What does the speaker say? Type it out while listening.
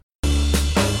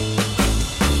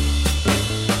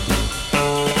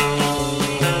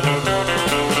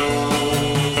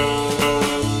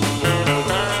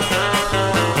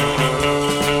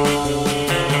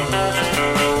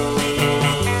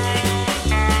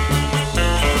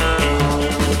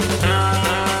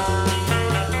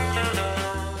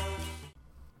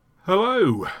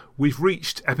So, we've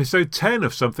reached episode 10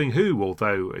 of Something Who,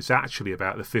 although it's actually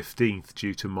about the 15th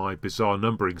due to my bizarre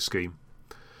numbering scheme.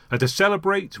 And to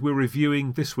celebrate, we're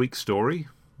reviewing this week's story,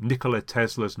 Nikola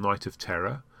Tesla's Night of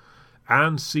Terror,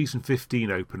 and season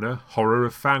 15 opener, Horror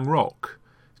of Fang Rock,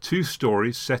 two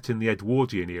stories set in the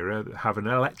Edwardian era that have an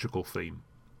electrical theme.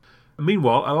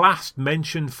 Meanwhile, a last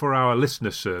mention for our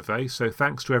listener survey, so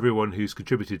thanks to everyone who's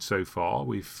contributed so far.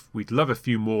 We'd love a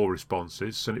few more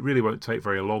responses, and it really won't take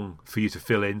very long for you to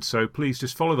fill in, so please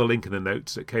just follow the link in the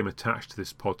notes that came attached to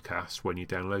this podcast when you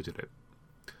downloaded it.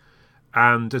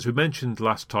 And as we mentioned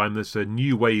last time, there's a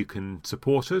new way you can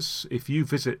support us. If you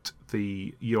visit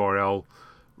the URL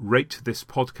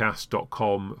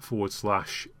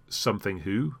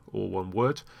ratethispodcast.com/somethingwho, all one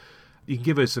word, you can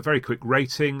give us a very quick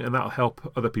rating and that'll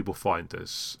help other people find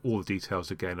us. All the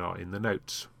details again are in the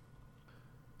notes.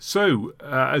 So,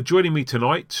 joining me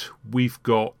tonight, we've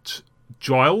got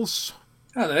Giles.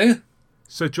 Hello.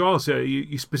 So Giles,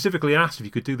 you specifically asked if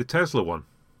you could do the Tesla one.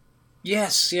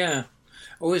 Yes, yeah.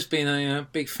 Always been a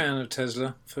big fan of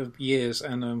Tesla for years,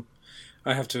 and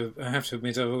I have to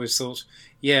admit I've always thought,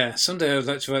 yeah, someday I'd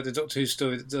like to write the Doctor Who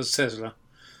story that does Tesla.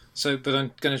 So, but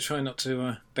I'm going to try not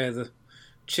to bear the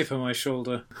chip on my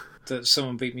shoulder that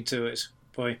someone beat me to it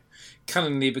by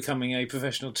cunningly becoming a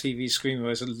professional TV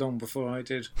screenwriter long before I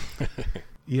did.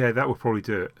 Yeah, that would probably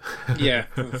do it. Yeah,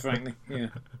 frankly, yeah.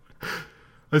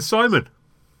 And Simon.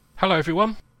 Hello,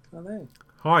 everyone. Hello.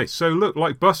 Hi. So look,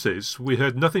 like buses, we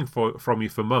heard nothing from you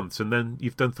for months, and then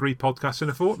you've done 3 podcasts in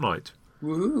a fortnight.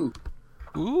 Woohoo.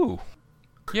 Ooh.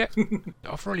 Yeah,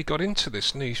 I've really got into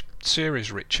this new series,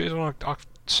 Richard, and I've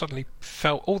suddenly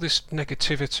felt all this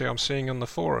negativity I'm seeing on the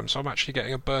forums. I'm actually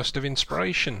getting a burst of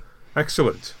inspiration.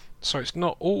 Excellent. So it's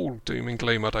not all doom and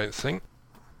gloom, I don't think.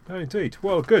 Oh, indeed.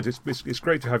 Well, good. It's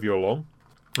great to have you along.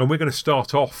 And we're going to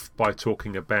start off by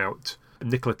talking about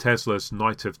Nikola Tesla's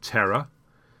Night of Terror.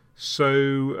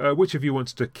 So, which of you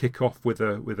wants to kick off with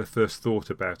a first thought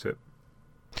about it?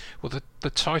 Well, the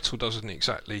title doesn't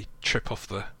exactly trip off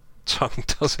the tongue,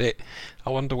 does it?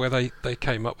 I wonder where they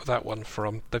came up with that one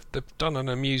from. They've done an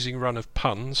amusing run of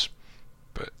puns,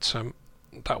 but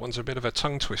that one's a bit of a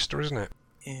tongue twister, isn't it?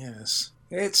 Yes.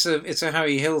 It's a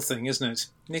Harry Hill thing, isn't it?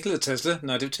 Nikola Tesla,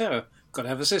 Night of Terror. Got to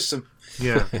have a system.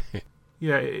 Yeah.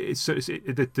 Yeah,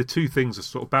 the two things are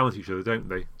sort of balance each other, don't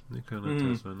they? Nikola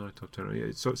Tesla, Night of Terror. Yeah,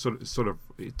 it's sort of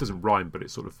it doesn't rhyme, but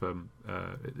it's sort of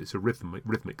it's a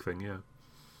rhythmic thing. Yeah.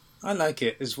 I like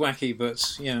it. It's wacky,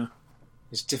 but yeah,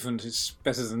 it's different. It's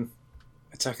better than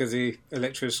Attack of the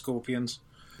Electro-Scorpions.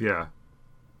 Yeah.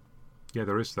 Yeah,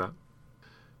 there is that.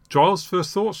 Giles,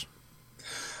 first thoughts?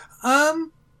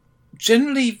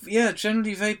 Generally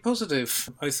very positive.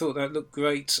 I thought that looked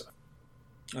great.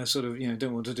 I sort of,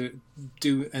 don't want to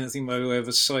do anything by way of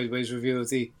a sideways review of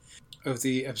the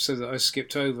episode that I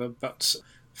skipped over, but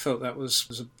felt that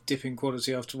was a dip in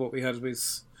quality after what we had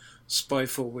with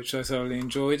Spyfall, which I thoroughly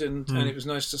enjoyed, and it was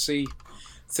nice to see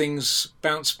things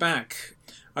bounce back.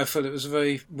 I felt it was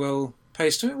very well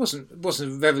paced. I mean, it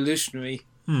wasn't a revolutionary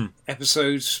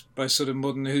episode by sort of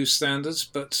modern Who standards,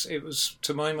 but it was,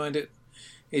 to my mind, it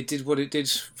did what it did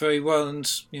very well,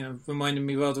 and reminded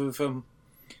me rather of the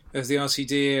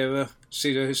RTD era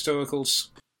historical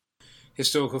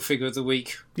figure of the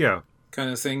week, kind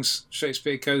of things,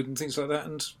 Shakespeare Code and things like that,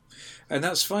 and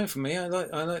that's fine for me. I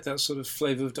like that sort of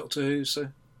flavour of Doctor Who. So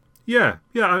yeah.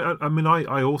 I mean,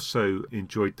 I also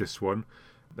enjoyed this one.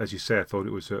 As you say, I thought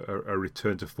it was a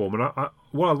return to form, and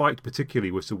what I liked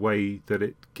particularly was the way that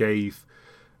it gave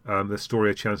the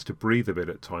story a chance to breathe a bit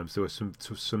at times. There were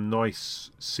some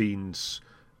nice scenes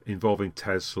involving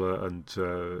Tesla and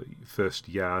first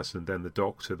Yaz and then the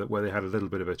Doctor, where they had a little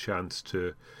bit of a chance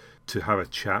to have a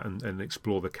chat and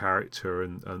explore the character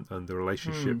and the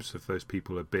relationships of those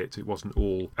people a bit. It wasn't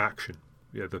all action.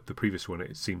 Yeah, the previous one,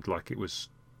 it seemed like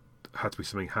had to be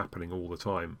something happening all the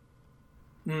time.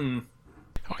 I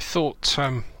thought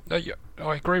I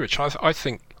agree, Rich. I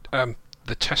think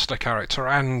the Tesla character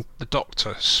and the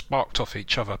Doctor sparked off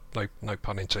each other, no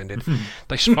pun intended.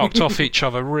 They sparked off each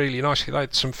other really nicely. They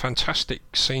had some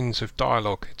fantastic scenes of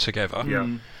dialogue together.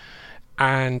 Yeah.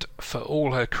 And for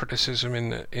all her criticism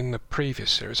in the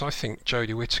previous series, I think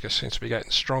Jodie Whittaker seems to be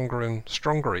getting stronger and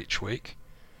stronger each week.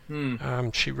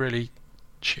 She really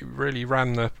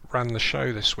ran the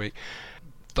show this week.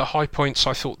 The high points,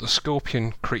 I thought the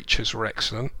scorpion creatures were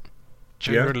excellent,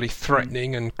 generally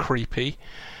threatening and creepy.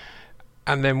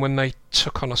 And then when they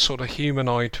took on a sort of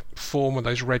humanoid form with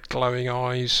those red glowing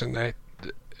eyes and their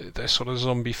sort of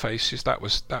zombie faces, that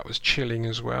was chilling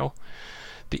as well.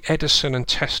 The Edison and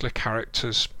Tesla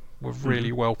characters were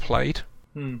really well played.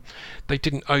 They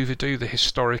didn't overdo the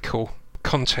historical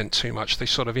content too much. They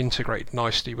sort of integrate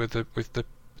nicely with the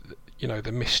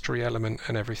the mystery element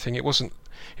and everything. It wasn't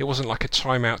like a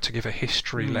time out to give a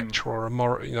history lecture or a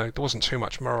moral. There wasn't too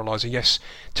much moralising. Yes,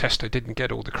 Tesla didn't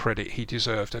get all the credit he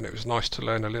deserved, and it was nice to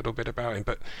learn a little bit about him.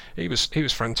 But he was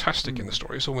fantastic in the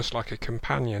story. It was almost like a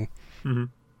companion.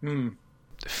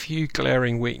 A few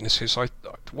glaring weaknesses.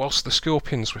 Whilst the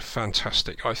Scorpions were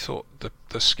fantastic, I thought the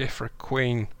Skifra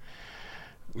Queen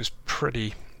was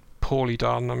pretty poorly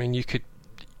done. I mean, you could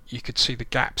see the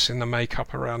gaps in the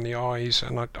makeup around the eyes,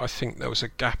 and I think there was a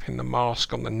gap in the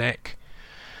mask on the neck.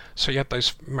 So you had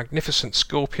those magnificent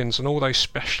scorpions and all those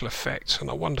special effects and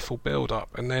a wonderful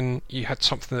build-up, and then you had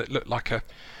something that looked like a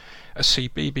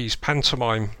CBeebies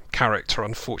pantomime character,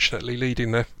 unfortunately,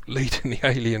 leading the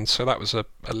alien. So that was a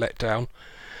letdown.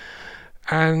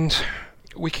 And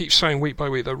we keep saying week by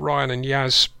week that Ryan and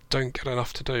Yaz don't get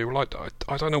enough to do. Well,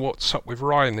 I don't know what's up with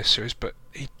Ryan this series, but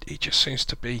he just seems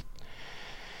to be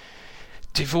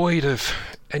devoid of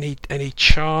any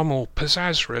charm or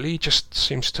pizzazz, really. He just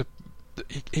seems to...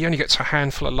 He only gets a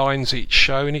handful of lines each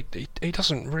show, and he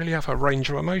doesn't really have a range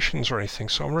of emotions or anything,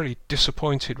 so I'm really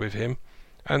disappointed with him.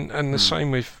 And the same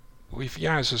with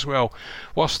Yaz as well.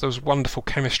 Whilst there was wonderful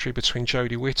chemistry between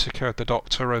Jodie Whittaker, the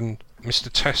Doctor, and Mr.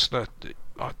 Tesla,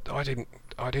 I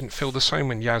didn't feel the same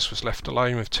when Yaz was left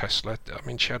alone with Tesla. I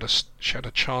mean, she had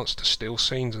a chance to steal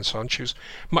scenes and so on. She was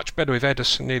much better with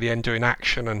Edison near the end, doing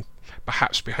action and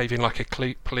perhaps behaving like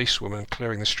a policewoman,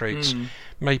 clearing the streets.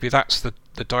 Maybe that's the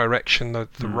direction the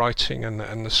writing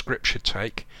and the script should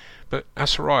take. But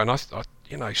as for Ryan, I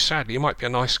sadly, he might be a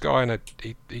nice guy, and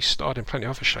he starred in plenty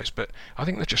of other shows, but I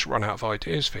think they've just run out of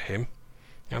ideas for him,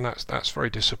 and that's very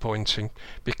disappointing,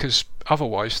 because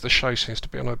otherwise the show seems to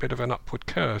be on a bit of an upward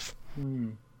curve.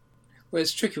 Well,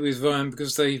 it's tricky with Ryan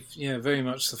because they, very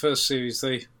much the first series,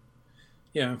 they,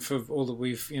 for all that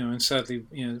we've, and sadly,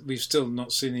 we've still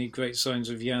not seen any great signs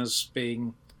of Yaz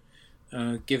being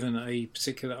given a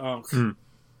particular arc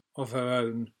of her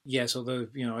own yet. Although,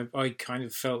 I kind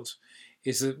of felt,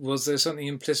 was there something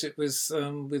implicit with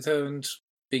her and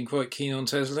being quite keen on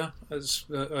Tesla? There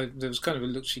was kind of a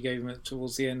look she gave him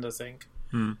towards the end, I think.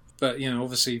 But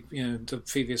obviously, the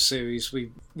previous series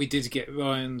we did get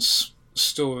Ryan's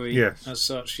story as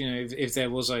such. If there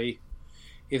was a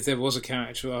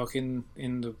character arc in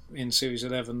series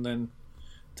 11, then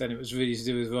it was really to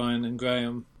do with Ryan and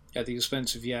Graham at the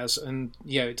expense of Yaz. And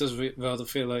it does rather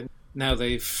feel like now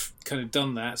they've kind of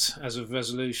done that as a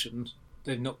resolution.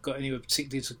 They've not got anywhere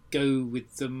particularly to go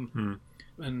with them,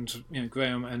 and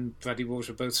Graham and Bradley Walsh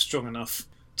are both strong enough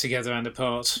together and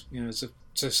apart,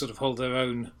 to sort of hold their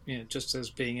own, just as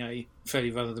being a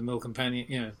fairly run-of-the-mill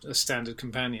companion, a standard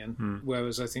companion.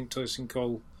 Whereas I think Tosin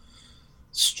Cole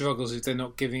struggles if they're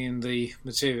not giving him the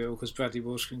material, because Bradley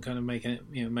Walsh can kind of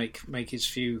make his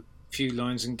few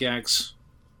lines and gags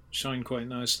shine quite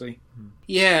nicely.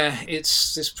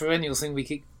 It's this perennial thing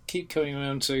we keep coming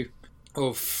around to.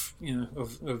 Of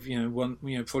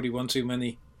probably one too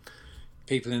many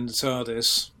people in the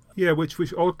TARDIS. Yeah,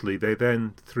 which oddly they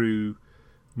then threw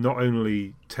not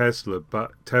only Tesla,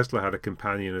 but Tesla had a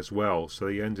companion as well. So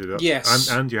they ended up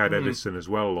and you had Edison as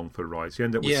well along for the ride. So you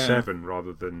ended up with 7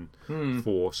 rather than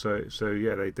 4. So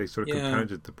they sort of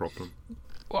compounded the problem.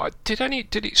 Well, did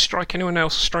it strike anyone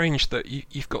else strange that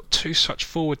you've got two such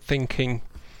forward-thinking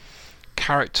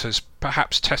characters?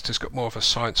 Perhaps Tesla's got more of a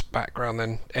science background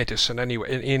than Edison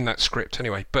anyway, in that script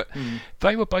anyway, but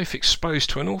they were both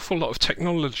exposed to an awful lot of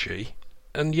technology,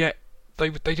 and yet they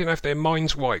didn't have their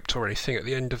minds wiped or anything at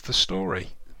the end of the story.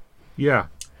 There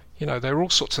were all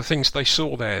sorts of things they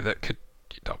saw there that could,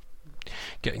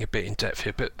 getting a bit in depth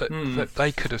here, but that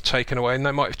they could have taken away, and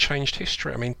they might have changed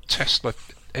history. I mean, Tesla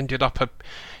ended up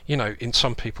in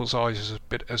some people's eyes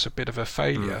as a bit of a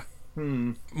failure.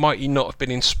 Might he not have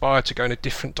been inspired to go in a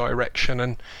different direction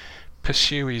and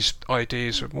pursue his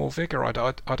ideas with more vigour? I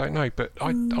don't know, but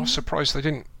I was surprised they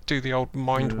didn't do the old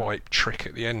mind wipe trick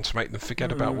at the end to make them forget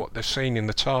about what they've seen in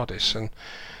the TARDIS and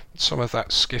some of that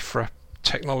Skifra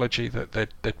technology that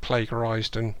they'd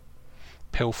plagiarised and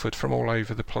pilfered from all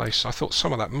over the place. I thought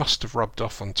some of that must have rubbed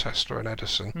off on Tesla and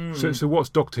Edison. So what's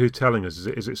Doctor Who telling us?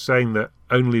 Is it saying that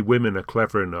only women are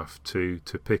clever enough to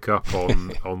pick up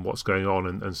on what's going on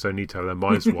and so need to have their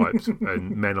minds wiped,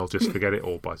 and men will just forget it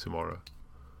all by tomorrow?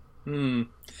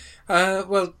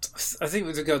 Well, I think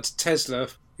with regard to Tesla,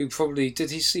 who probably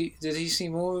did he see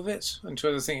more of it? I'm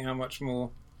trying to think how much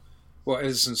more what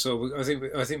Edison saw. I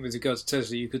think with regard to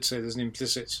Tesla, you could say there's an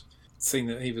implicit thing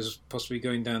that he was possibly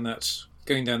going down that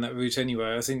route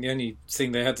anyway. I think the only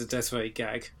thing they had the death rate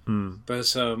gag,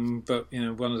 but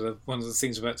one of the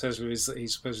things about Tesla is that he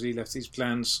supposedly left these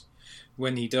plans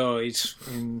when he died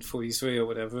in 43 or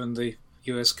whatever, and the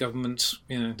US government,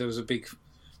 there was a big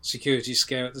security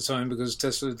scare at the time because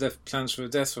Tesla had left plans for a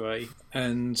death ray.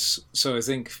 And so I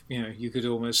think, you could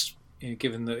almost,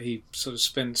 given that he sort of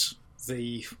spent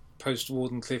the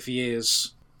post-Wardenclyffe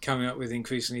years coming up with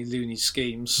increasingly loony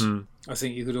schemes, I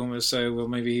think you could almost say, well,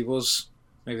 maybe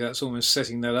that's almost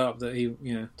setting that up, that he,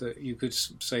 that you could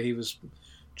say he was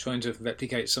trying to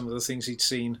replicate some of the things he'd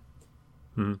seen.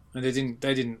 And they didn't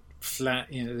they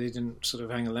didn't sort of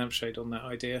hang a lampshade on that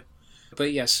idea.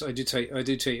 But yes, I do take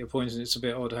your point, and it's a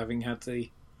bit odd having had the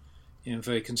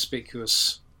very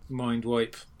conspicuous mind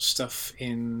wipe stuff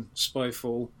in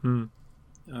Spyfall,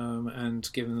 and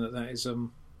given that is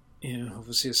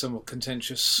obviously a somewhat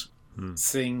contentious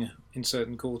thing in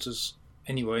certain quarters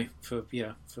anyway, for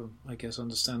I guess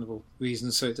understandable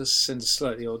reasons. So it does send a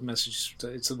slightly odd message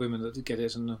that it's the women that get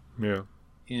it, and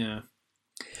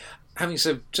Having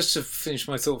said, just to finish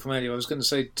my thought from earlier, I was going to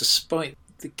say, despite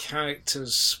the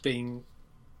characters being,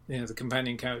 the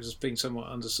companion characters being somewhat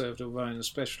underserved, or Ryan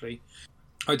especially,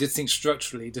 I did think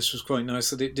structurally this was quite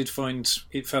nice that it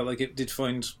felt like it did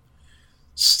find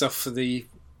stuff for the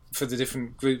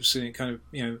different groups, and it kind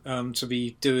of to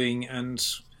be doing, and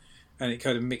it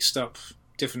kind of mixed up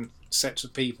different sets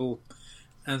of people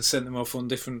and sent them off on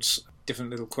different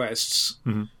little quests.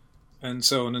 And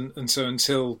so on, and so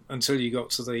until you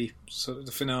got to the sort of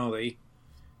the finale,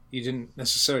 you didn't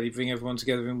necessarily bring everyone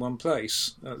together in one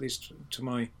place, at least to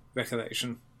my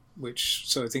recollection.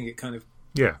 So I think it kind of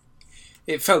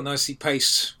it felt nicely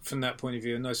paced from that point of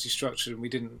view, and nicely structured. And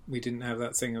we didn't have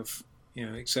that thing of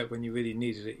except when you really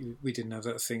needed it, we didn't have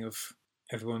that thing of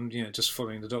everyone just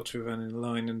following the Doctor around in a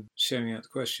line and sharing out the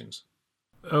questions.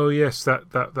 Oh yes,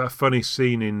 that funny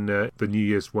scene in the New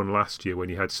Year's one last year when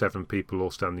you had 7 people all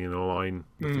standing in a line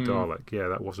with the Dalek. Yeah,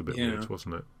 that was a bit weird,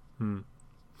 wasn't it?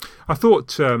 I thought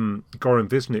Goran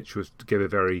Visnich gave a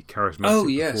very charismatic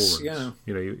performance.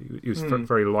 He was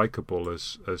very likable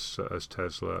as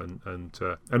Tesla,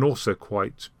 and also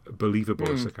quite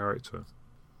believable as a character.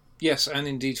 Yes, and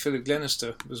indeed Philip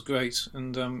Glenister was great,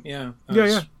 and they're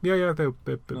both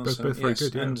very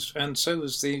good. Yeah. And so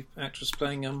was the actress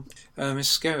playing Miss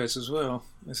Scarrett as well.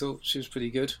 I thought she was pretty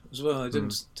good as well. I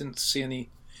didn't see any.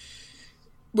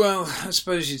 Well, I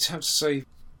suppose you'd have to say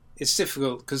it's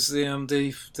difficult because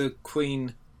the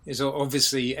Queen is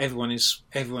obviously everyone is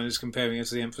comparing her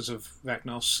to the Empress of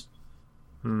Ragnos.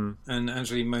 And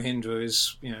Anjali Mohindra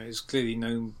is clearly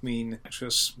no mean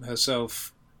actress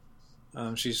herself.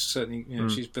 She's certainly,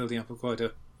 she's building up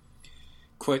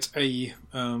quite a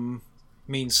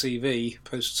mean CV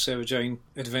post Sarah Jane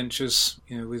Adventures,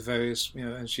 with various,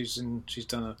 and she's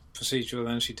done a procedural,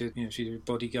 and she did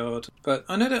Bodyguard. But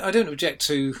I don't object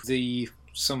to the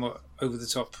somewhat over the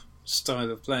top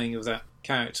style of playing of that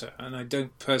character, and I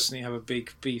don't personally have a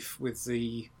big beef with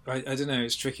the. I don't know,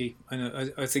 it's tricky.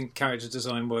 I think character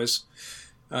design wise,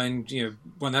 and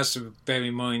one has to bear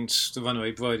in mind the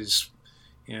Runaway Bride is.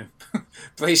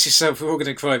 Brace yourself, we're all going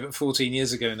to cry, but 14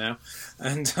 years ago now,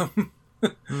 and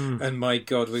and my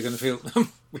God, we're going to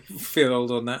feel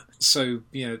old on that. So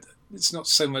it's not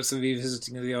so much the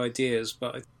revisiting of the ideas,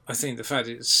 but I think the fact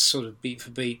it's sort of beat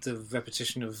for beat the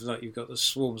repetition of, like, you've got the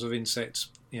swarms of insects,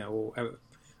 or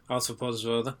arthropods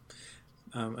rather,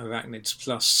 arachnids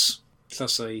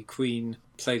plus a queen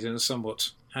played in a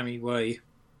somewhat hammy way,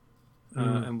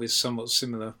 and with somewhat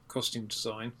similar costume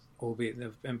design. Albeit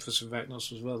the Empress of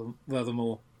Ragnos was rather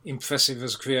more impressive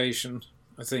as a creation,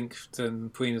 I think,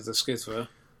 than Queen of the Skithra.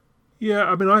 Yeah,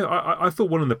 I mean, I thought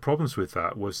one of the problems with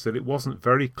that was that it wasn't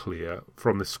very clear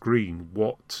from the screen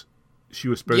what she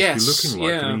was supposed to be looking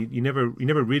like. I mean, you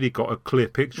never really got a clear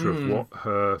picture of what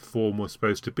her form was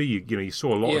supposed to be. You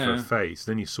saw a lot of her face,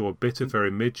 then you saw a bit of her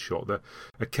in mid-shot.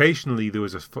 Occasionally there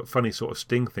was a funny sort of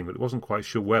sting thing, but it wasn't quite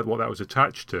sure what that was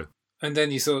attached to. And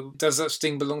then you thought, does that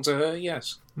sting belong to her?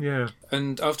 Yes. Yeah.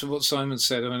 And after what Simon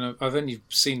said, I mean, I've only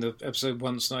seen the episode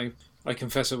once, and I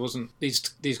confess I wasn't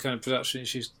these kind of production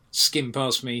issues skim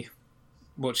past me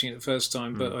watching it the first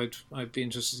time. But I'd be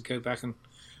interested to go back and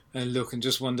look and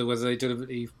just wonder whether they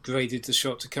deliberately graded the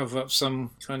shot to cover up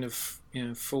some kind of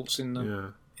faults in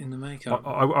the makeup.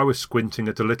 I was squinting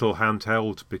at a little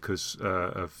handheld because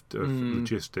of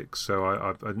logistics, so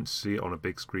I didn't see it on a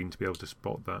big screen to be able to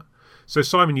spot that. So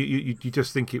Simon, you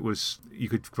just think you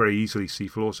could very easily see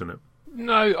flaws in it?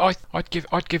 No, I'd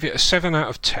give it a 7 out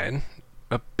of 10.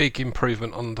 A big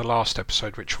improvement on the last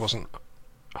episode, which wasn't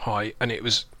high, and it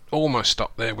was almost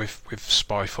up there with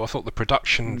Spyfall. I thought the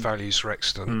production values were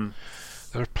excellent.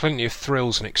 There were plenty of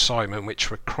thrills and excitement which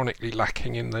were chronically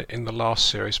lacking in the last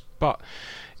series, but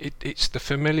it's the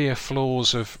familiar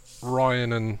flaws of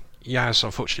Ryan Yaz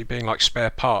unfortunately being like spare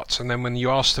parts, and then when you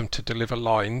ask them to deliver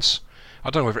lines, I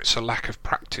don't know whether it's a lack of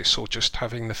practice or just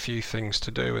having the few things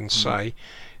to do and say,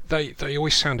 they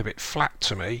always sound a bit flat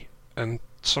to me, and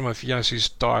some of Yaz's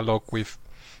dialogue with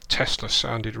Tesla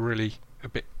sounded really a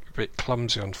bit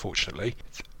clumsy, unfortunately.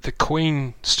 The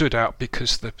Queen stood out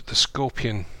because the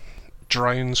Scorpion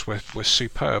drones were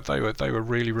superb. They were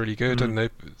really, really good, and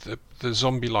the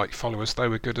zombie-like followers, they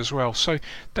were good as well. So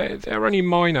they're only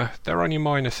minor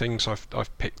things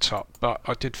I've picked up, but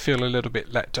I did feel a little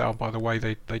bit let down by the way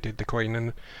they did the Queen,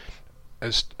 and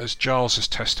as Giles has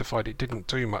testified, it didn't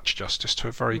do much justice to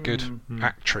a very good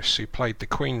actress who played the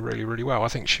Queen really, really well. I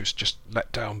think she was just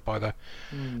let down by the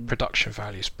production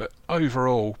values, but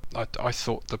overall I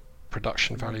thought the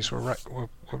production values were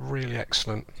really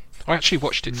excellent. I actually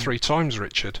watched it 3 times,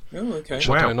 Richard. Oh, okay. Which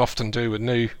I don't often do with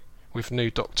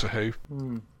new Doctor Who.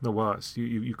 No, well,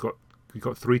 you've got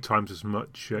 3 times as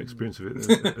much experience of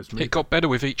it as me. It got better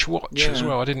with each watch as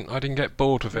well. I didn't get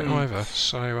bored with it either.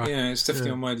 So it's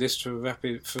definitely on my list for a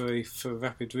rapid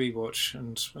rewatch,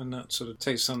 and that sort of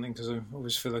takes something, because I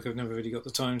always feel like I've never really got the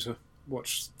time to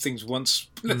watch things once,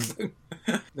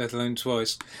 let alone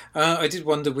twice. I did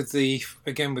wonder with the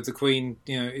Queen.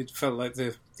 It felt like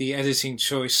the editing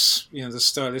choice, the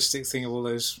stylistic thing of all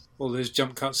those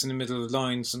jump cuts in the middle of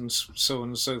lines and so on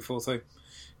and so forth. I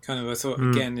thought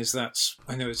again, is that,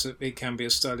 I know it can be a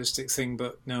stylistic thing,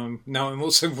 but now I'm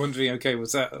also wondering, okay,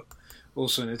 was that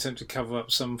also an attempt to cover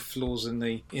up some flaws in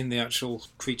the actual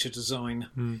creature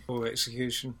design or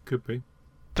execution? Could be.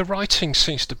 The writing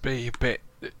seems to be a bit.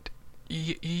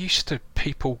 You're used to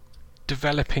people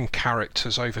developing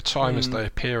characters over time as they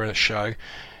appear in a show,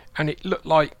 and it looked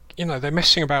like they're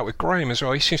messing about with Graham as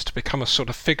well. He seems to become a sort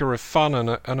of figure of fun and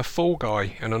a fall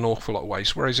guy in an awful lot of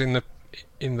ways, whereas in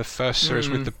the first series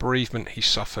with the bereavement he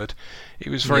suffered, he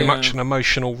was very much an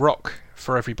emotional rock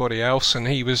for everybody else, and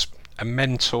he was a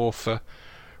mentor for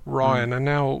Ryan. And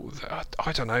now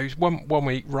I don't know, one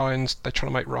week they're trying to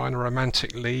make Ryan a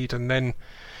romantic lead, and then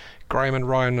Graham and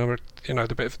Ryan are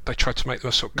they tried to make them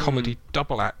a sort of comedy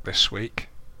double act this week.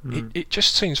 It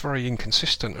just seems very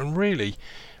inconsistent, and really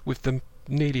with them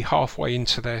nearly halfway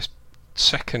into their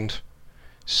second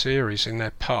series in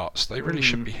their parts, they really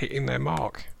should be hitting their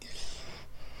mark.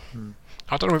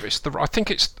 I don't know if it's I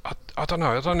think it's. I don't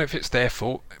know. I don't know if it's their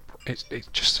fault. It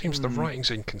just seems the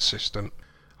writing's inconsistent.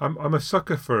 I'm a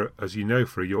sucker for, as you know,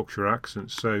 for a Yorkshire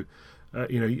accent. So, I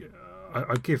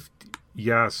give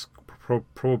Yaz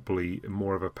probably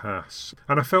more of a pass.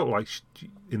 And I felt like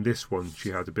in this one she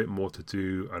had a bit more to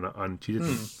do, and she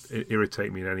didn't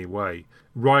irritate me in any way.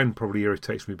 Ryan probably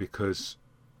irritates me because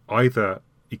either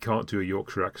he can't do a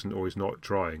Yorkshire accent or he's not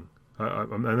trying.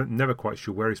 I'm never quite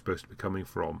sure where he's supposed to be coming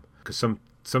from, because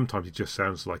sometimes he just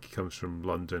sounds like he comes from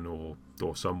London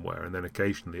or somewhere, and then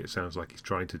occasionally it sounds like he's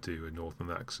trying to do a northern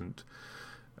accent.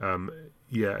 I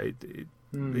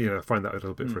find that a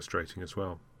little bit frustrating as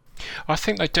well. I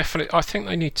think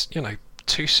they need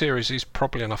 2 series is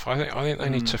probably enough. I think they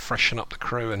need to freshen up the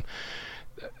crew, and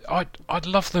I'd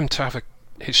love them to have a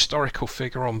historical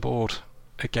figure on board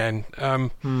again.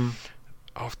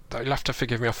 They'll have to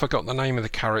forgive me. I've forgotten the name of the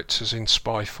characters in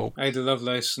Spyfall. Ada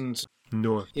Lovelace and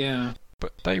Noah. Yeah,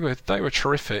 but they were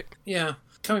terrific. Yeah,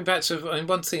 coming back to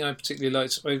one thing I particularly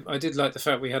liked, I did like the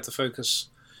fact we had the focus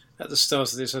at the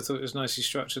start of this. I thought it was nicely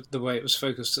structured the way it was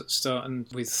focused at the start, and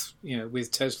with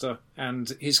Tesla and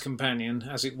his companion,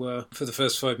 as it were, for the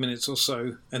first 5 minutes or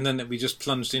so, and then that we just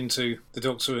plunged into the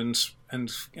Doctor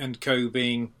and Co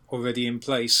being already in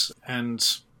place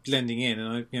and blending in,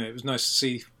 and it was nice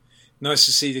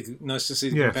to see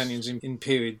the companions in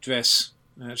period dress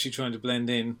actually trying to blend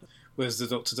in, whereas the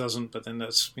Doctor doesn't. But then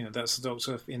that's the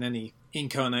Doctor in any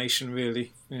incarnation,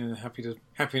 really.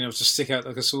 Happy enough to stick out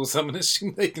like a sore thumb and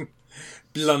assume they can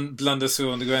blunder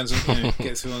through on the grounds of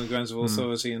get through on the grounds of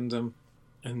authority, and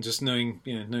just knowing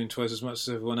twice as much as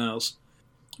everyone else.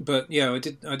 But I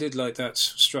did like that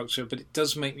structure, but it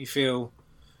does make me feel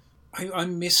I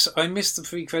miss the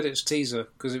pre-credits teaser,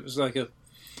 because it was like a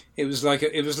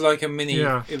mini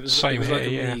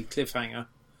mini cliffhanger,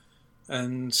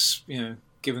 and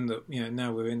given that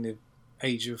now we're in the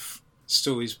age of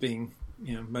stories being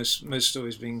most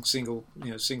stories being single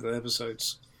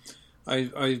episodes,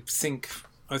 I think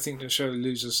the show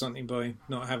loses something by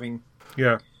not having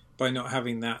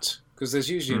that, because there's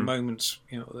usually a moment,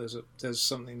 there's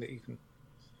something that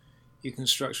you can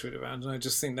structure it around, and I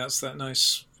just think that's that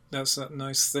nice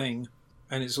thing.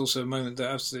 And it's also a moment that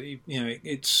absolutely,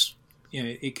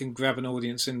 it can grab an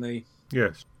audience in the...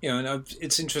 Yes. And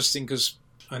it's interesting because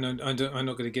I'm not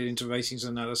going to get into ratings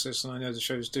analysis, and I know the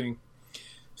show's doing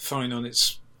fine on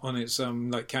its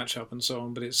like catch up and so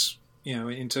on. But it's, you know,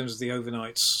 in terms of the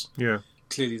overnights,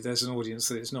 clearly there's an audience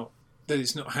that it's not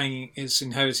hanging. It's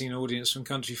inheriting an audience from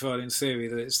Countryfile in theory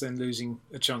that it's then losing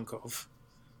a chunk of.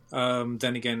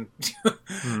 Then again,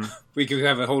 we could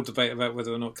have a whole debate about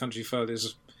whether or not Countryfile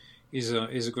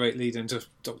is a great lead into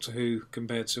Doctor Who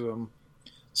compared to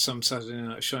some Saturday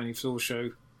Night Shiny Floor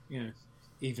show, you know,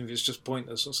 even if it's just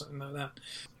pointless or something like that.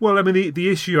 Well, I mean, the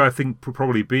issue I think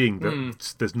probably being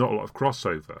that there's not a lot of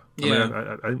crossover.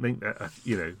 I think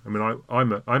you know, I mean,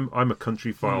 I'm a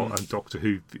Countryfile and Doctor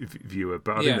Who viewer,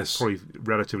 but I think there's probably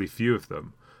relatively few of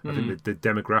them. I think the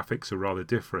demographics are rather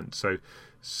different. So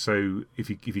if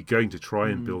you're going to try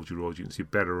and build your audience, you're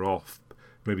better off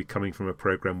maybe coming from a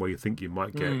program where you think you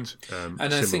might get and similar I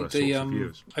think sorts of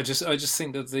viewers. I just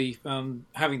think that the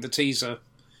having the teaser,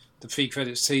 the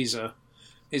pre-credits teaser,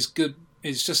 is good.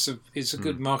 It's a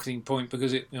good marketing point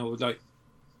because it, you know, like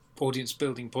audience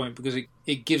building point, because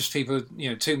it gives people,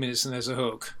 you know, 2 minutes and there's a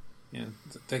hook. You know,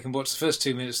 they can watch the first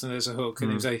 2 minutes and there's a hook,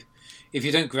 and if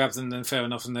you don't grab them, then fair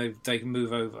enough, and they can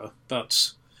move over.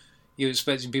 But you're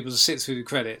expecting people to sit through the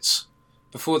credits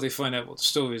before they find out what the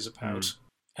story is about.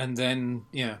 And then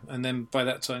by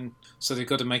that time, so they've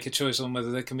got to make a choice on whether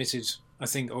they're committed, I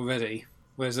think, already.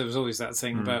 Whereas there was always that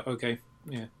thing about,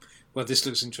 well, this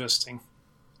looks interesting.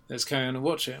 Let's carry on and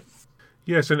watch it.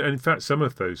 Yes, and in fact, some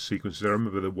of those sequences, I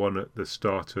remember the one at the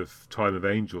start of Time of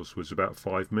Angels was about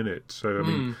 5 minutes. So, I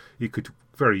mean, you could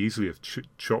very easily have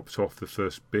chopped off the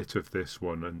first bit of this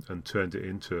one and turned it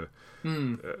into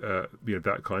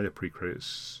that kind of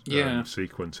pre-credits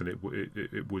sequence, and it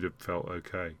would have felt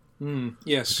okay.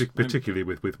 Yes, particularly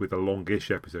with a longish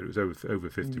episode. It was over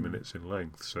 50 minutes in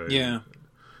length, so you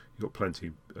got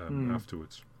plenty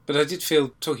afterwards. But I did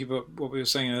feel, talking about what we were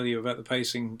saying earlier about the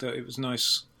pacing, that it was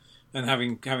nice, and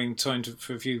having time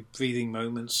for a few breathing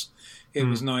moments, it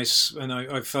was nice, and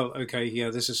I felt okay. Yeah,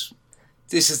 this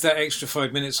is that extra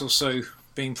 5 minutes or so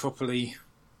being properly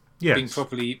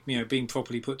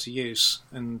put to use,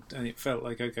 and it felt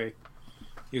like, okay,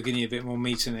 you're getting a bit more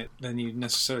meat in it than you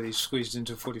necessarily squeezed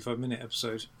into a 45-minute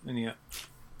episode, and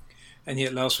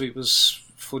yet last week was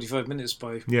 45 minutes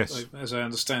as I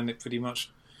understand it, pretty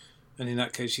much. And in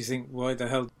that case, you think, why the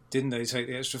hell didn't they take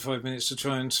the extra 5 minutes to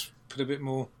try and put a bit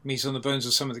more meat on the bones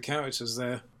of some of the characters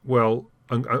there? Well,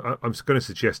 I'm going to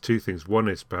suggest two things. One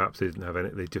is perhaps they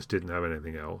just didn't have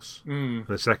anything else. And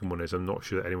the second one is I'm not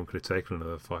sure that anyone could have taken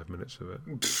another 5 minutes of it.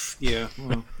 Yeah,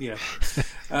 well, yeah.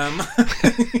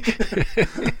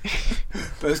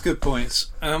 Both good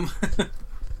points.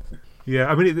 Yeah,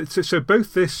 I mean, so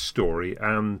both this story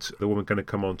and the one we're going to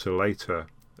come on to later,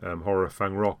 Horror of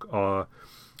Fang Rock, are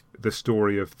the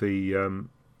story of the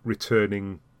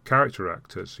returning character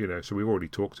actors. You know, so we've already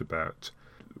talked about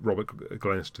Robert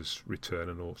Glenister's return,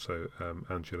 and also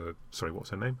Angela. Sorry,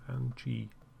 what's her name? Angie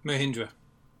Mahindra.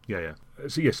 Yeah.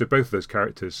 So both of those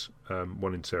characters,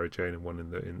 one in Sarah Jane and one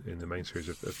in the main series,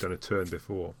 have done a turn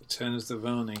before. Turn as the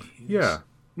Rani. Yes. Yeah.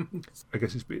 I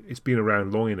guess it's been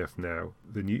around long enough now.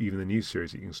 Even the new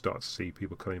series, that you can start to see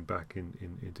people coming back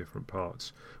in different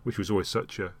parts, which was always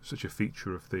such a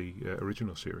feature of the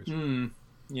original series.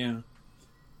 Yeah.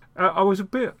 I was a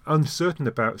bit uncertain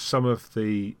about some of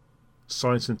the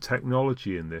science and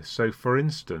technology in this. So, for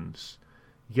instance,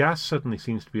 Yaz suddenly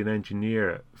seems to be an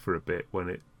engineer for a bit when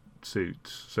it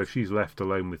suits. So she's left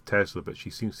alone with Tesla, but she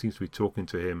seems to be talking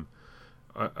to him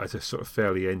at a sort of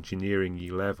fairly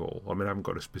engineering-y level. I mean, I haven't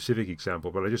got a specific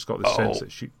example, but I just got the sense that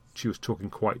she was talking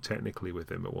quite technically with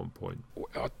him at one point.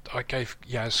 I gave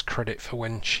Yaz credit for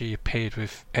when she appeared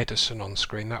with Edison on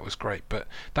screen. That was great, but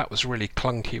that was really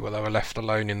clunky where they were left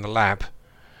alone in the lab.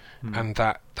 And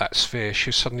that sphere, she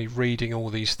was suddenly reading all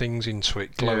these things into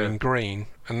it, glowing green,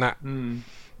 and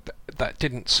that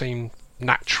didn't seem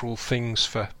natural things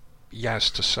for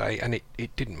Yaz to say, and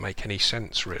it didn't make any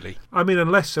sense, really. I mean,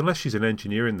 unless she's an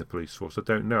engineer in the police force, I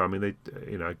don't know. I mean,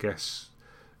 I guess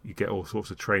you get all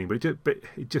sorts of training, but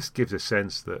it just gives a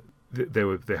sense that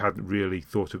they hadn't really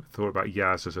thought about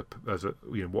Yaz as a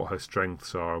what her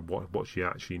strengths are, what she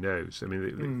actually knows. I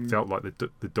mean, it felt like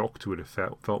the Doctor would have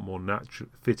felt more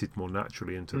fitted more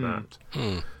naturally into that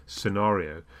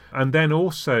scenario. And then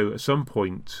also at some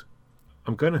point,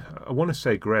 I want to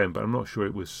say Graham, but I'm not sure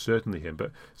it was certainly him.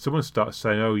 But someone starts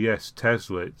saying, "Oh yes,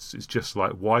 Tesla, it's just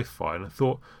like Wi-Fi," and I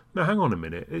thought, no, hang on a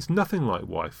minute, it's nothing like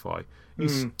Wi-Fi.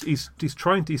 He's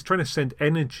trying to send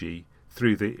energy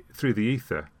through the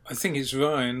ether. I think it's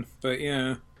Ryan, but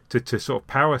yeah, to sort of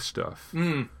power stuff.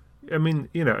 I mean,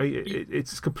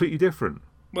 it's completely different.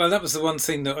 Well, that was the one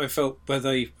thing that I felt where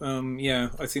they,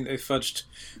 I think they fudged.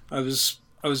 I was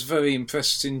very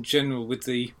impressed in general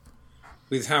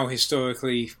with how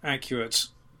historically accurate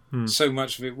so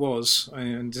much of it was,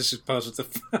 and this is part of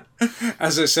the.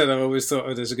 As I said, I've always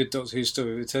thought, there's a good Doctor Who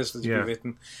story with Tesla to be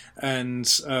written, and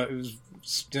it was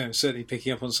certainly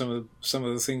picking up on some of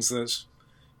the things that.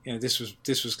 This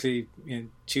was clearly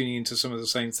tuning into some of the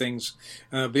same things.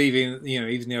 Believing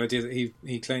even the idea that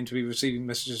he claimed to be receiving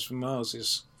messages from Mars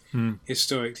is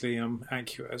historically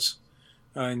accurate,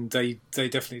 and they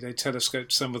definitely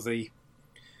telescoped some of the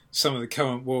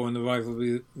current war and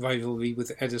the rivalry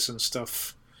with Edison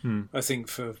stuff. I think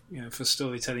for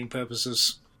storytelling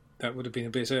purposes, that would have been a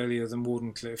bit earlier than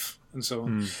Wardenclyffe and so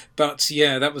on. But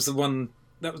that was the one.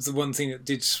 That was the one thing that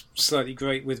did slightly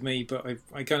grate with me, but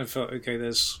I kind of felt, okay,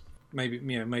 there's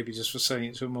maybe just for saying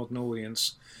it to a modern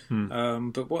audience.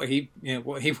 But what he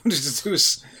wanted to do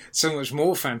was so much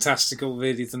more fantastical,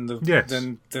 really, than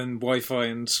than Wi-Fi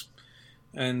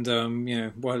and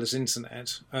wireless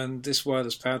internet and this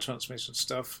wireless power transmission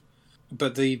stuff.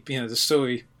 But the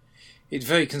story, it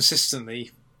very consistently,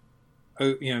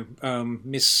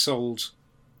 missold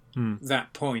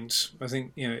that point. I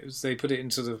think they put it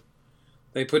into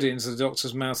the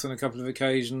Doctor's mouth on a couple of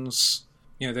occasions.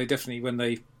 They definitely, when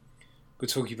they were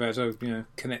talking about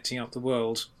connecting up the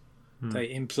world,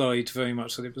 they implied very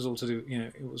much that it was all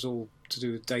to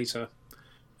do with data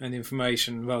and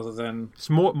information rather than. It's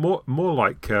more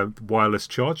like wireless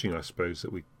charging, I suppose,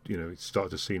 that we start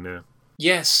to see now.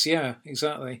 Yes, yeah,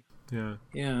 exactly.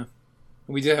 Yeah.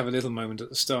 We did have a little moment at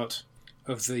the start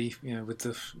of the with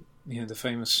the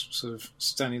famous sort of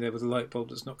standing there with a light bulb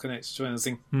that's not connected to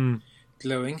anything.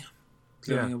 Glowing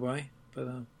away, but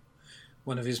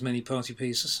one of his many party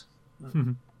pieces.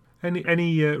 Any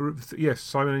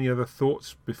Simon? Any other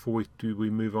thoughts before we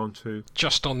move on to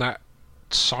just on that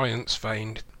science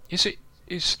vein? Is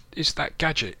that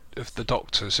gadget of the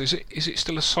Doctor's? Is it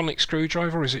still a sonic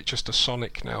screwdriver, or is it just a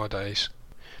sonic nowadays?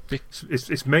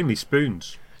 It's mainly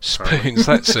spoons. Spoons,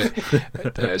 that's it.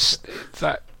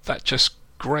 That just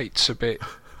grates a bit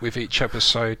with each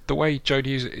episode. The way Jodie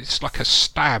uses it's like a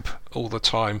stab all the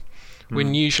time.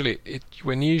 When usually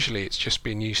it's just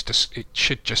being used it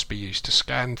should just be used to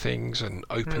scan things and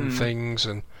open things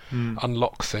and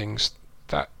unlock things.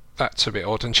 That's a bit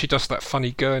odd, and she does that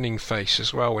funny gurning face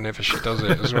as well whenever she does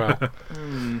it as well.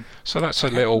 So that's a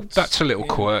little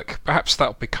quirk. Perhaps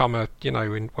that'll become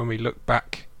when we look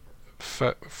back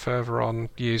further on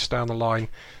years down the line,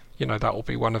 that will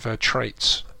be one of her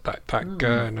traits. That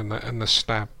gurn and the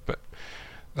stab, but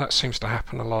that seems to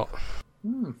happen a lot.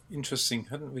 Interesting.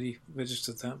 I hadn't really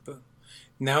registered that, but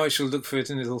now I shall look for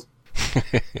it, and it'll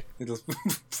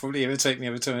probably irritate me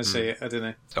every time I see it. I don't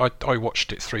know. I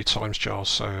watched it 3 times, Giles,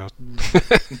 so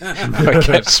I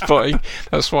kept spotting.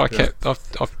 That's why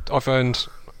I've earned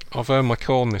my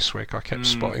corn this week. I kept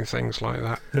spotting things like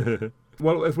that.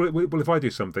 Well, if I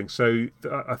do something, so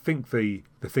I think the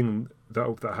thing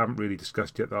that I haven't really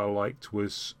discussed yet that I liked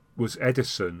was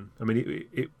Edison. I mean,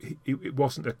 it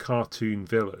wasn't a cartoon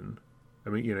villain. I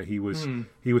mean, he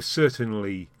was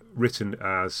certainly written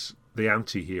as the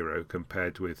anti-hero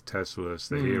compared with Tesla as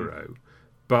the hero,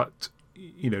 but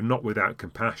not without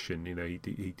compassion.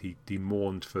 He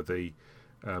mourned for the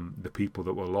people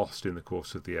that were lost in the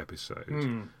course of the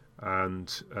episode,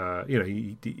 and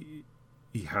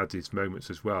he had his moments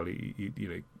as well.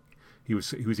 He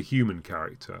was a human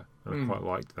character, and I quite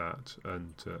liked that.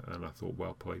 And I thought,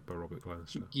 well played by Robert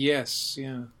Glenister. Yes,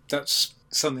 yeah, that's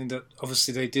something that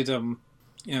obviously they did.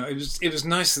 It was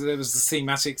nice that there was the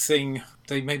thematic thing.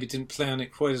 They maybe didn't play on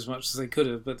it quite as much as they could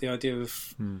have, but the idea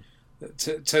of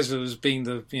Tesla as being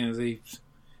the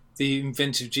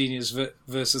inventive genius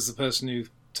versus the person who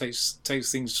takes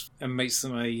things and makes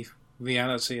them a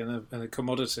reality and a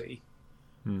commodity.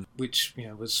 Which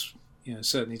was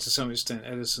certainly to some extent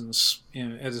Edison's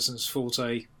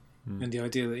forte, and the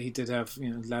idea that he did have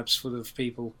labs full of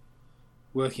people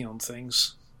working on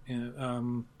things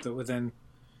that were then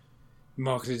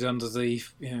marketed under the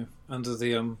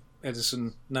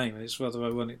Edison name. And it's rather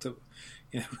ironic that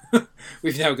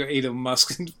we've now got Elon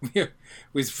Musk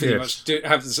with pretty much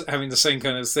having the same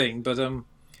kind of thing, but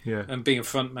and being a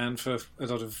front man for a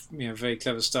lot of very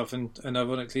clever stuff, and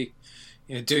ironically.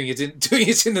 Doing it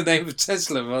in the name of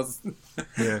Tesla rather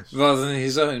than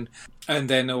his own, and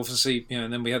then obviously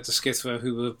and then we had the Skithra,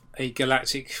 who were a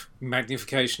galactic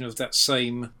magnification of that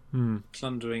same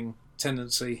plundering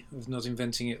tendency of not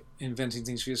inventing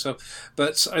things for yourself.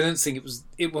 But I don't think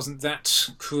it wasn't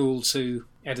that cruel to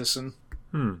Edison,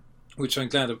 which I'm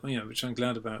glad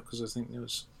about because I think it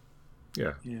was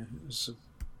it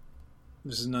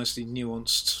was a nicely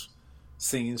nuanced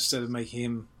thing instead of making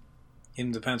him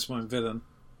the pantomime villain.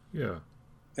 Yeah,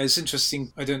 it's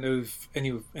interesting. I don't know if any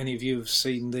of you have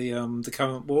seen the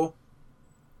Current War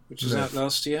which was out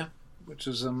last year, which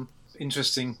was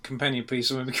interesting companion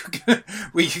piece. I mean,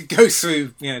 we could go through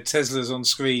Teslas on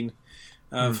screen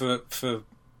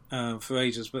for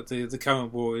ages, but the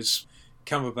current war is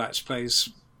Cumberbatch plays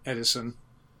Edison,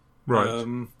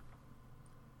 right?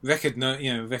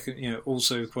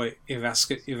 Also quite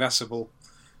irascible,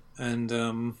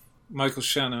 and Michael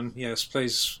Shannon, yes,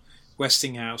 plays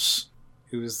Westinghouse,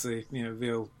 who was the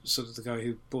real sort of the guy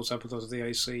who brought up a lot of the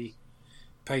AC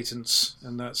patents,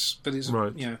 and it's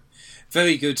right.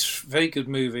 Very good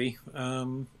movie,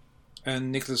 and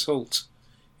Nicholas Hoult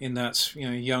in that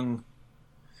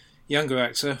younger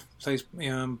actor plays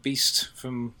Beast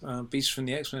from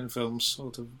the X-Men films,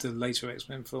 or the later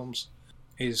X-Men films,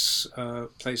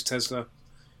 plays Tesla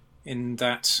in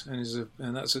that,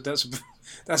 and that's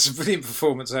a brilliant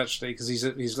performance actually, because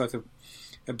he's like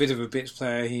a bit of a bit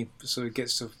player. He sort of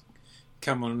gets to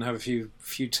come on and have a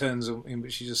few turns in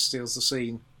which he just steals the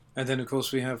scene. And then of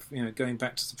course we have going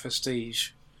back to the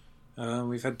Prestige,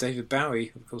 we've had David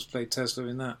Bowie, of course, played Tesla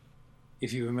in that.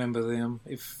 If you remember I'm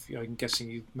guessing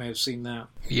you may have seen that.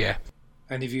 Yeah.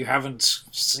 And if you haven't,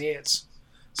 see it,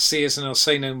 and I'll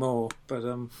say no more. But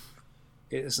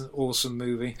it is an awesome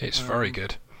movie. It's very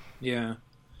good. Yeah,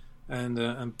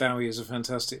 and Bowie is a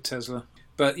fantastic Tesla.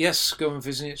 But yes, Goran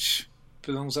Visnjic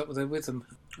belongs up there with them.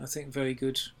 I think very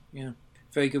good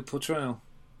portrayal.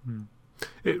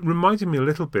 It reminded me a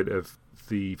little bit of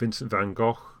the Vincent van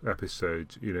Gogh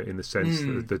episode, in the sense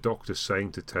that the Doctor's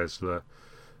saying to Tesla,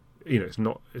 it's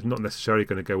not necessarily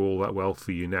going to go all that well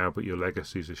for you now, but your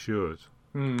legacy's assured.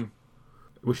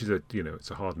 Which is it's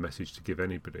a hard message to give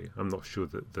anybody. I'm not sure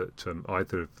that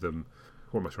either of them.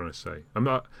 What am I trying to say?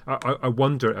 I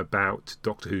wonder about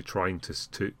Doctor Who trying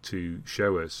to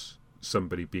show us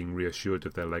somebody being reassured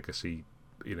of their legacy,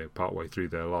 partway through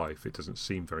their life. It doesn't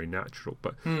seem very natural,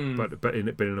 but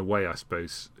in a way, I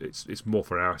suppose it's more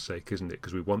for our sake, isn't it?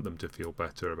 Because we want them to feel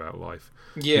better about life.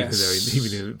 Yes,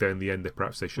 even though in the end,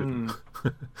 perhaps they shouldn't.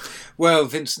 Well,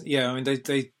 Vincent, I mean, they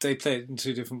play it in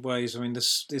two different ways. I mean,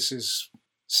 this is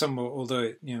somewhat, although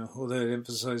it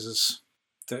emphasises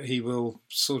that he will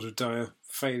sort of die a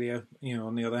failure.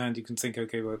 On the other hand, you can think,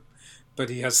 okay, well, but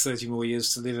he has 30 more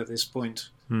years to live at this point,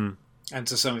 and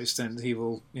to some extent, he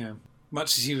will,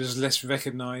 much as he was less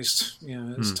recognised,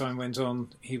 as time went on,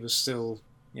 he was still,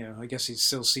 I guess he'd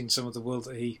still seen some of the world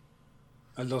a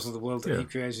lot of the world that he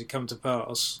created come to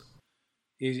pass,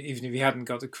 even if he hadn't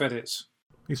got the credit.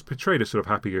 He's portrayed as sort of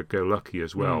happy-go-lucky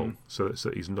as well, so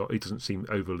that he doesn't seem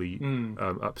overly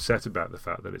upset about the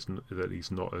fact that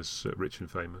he's not as rich and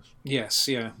famous. Yes,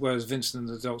 yeah. Whereas Vincent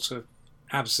and the Doctor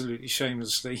absolutely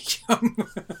shamelessly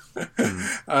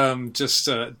just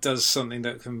does something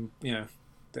that can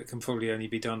probably only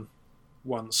be done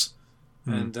once,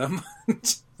 and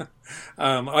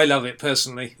I love it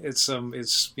personally. It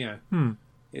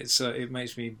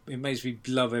makes me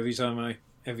love every time I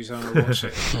watch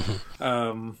it,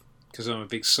 because I'm a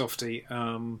big softie.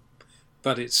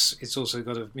 But it's also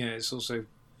got it's also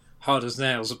hard as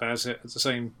nails about it at the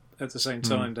same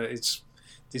time that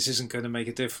this isn't going to make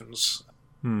a difference.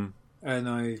 And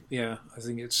I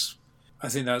think that's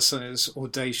something that's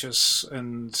audacious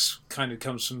and kind of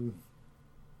comes from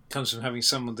having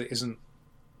someone that isn't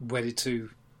wedded to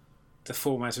the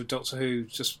format of Doctor Who,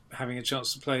 just having a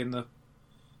chance to play with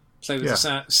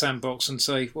the sandbox and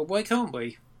say, well, why can't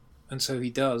we? And so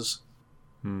he does.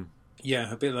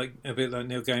 Yeah, a bit like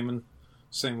Neil Gaiman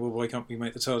saying, well, why can't we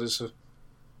make the TARDIS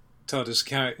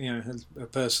character, a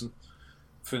person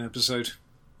for an episode?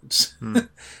 It's a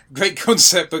great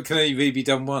concept, but can only really be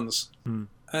done once.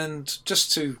 And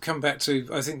just to come back to,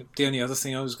 I think the only other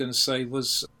thing I was going to say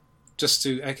was just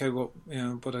to echo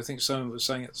what I think Simon was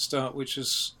saying at the start, which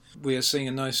is we are seeing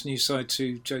a nice new side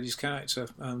to Jodie's character,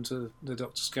 to the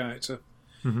Doctor's character.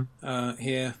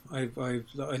 Here, I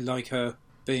like her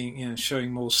being,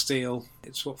 showing more steel.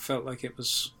 It's what felt like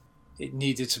it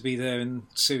needed to be there in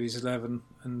Series 11,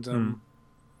 and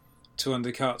to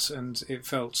undercut. And it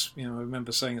felt, I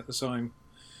remember saying at the time,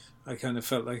 I kind of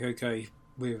felt like, okay,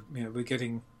 we're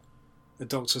getting a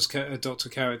Doctor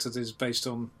character that is based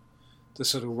on the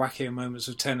sort of wackier moments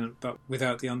of Tennant, but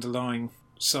without the underlying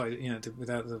side,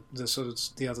 without the sort of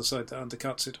the other side that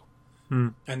undercuts it.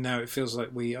 And now it feels like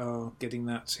we are getting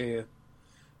that here.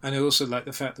 And I also like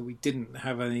the fact that we didn't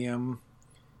have any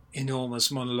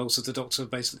enormous monologues of the Doctor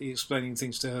basically explaining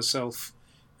things to herself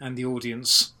and the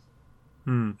audience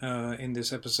in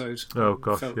this episode. Oh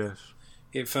gosh, yes.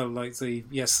 It felt like the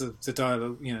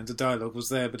dialogue, the dialogue was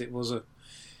there, but it was a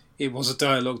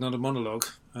dialogue, not a monologue.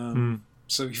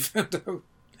 So we found out.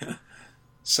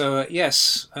 So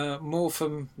yes, more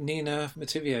from Nina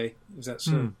Mativier, if that's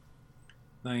her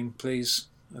name, please.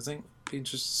 I think. Be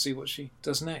interested to see what she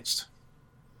does next.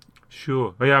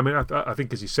 Sure. Yeah, I mean, I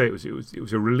think, as you say, it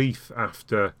was a relief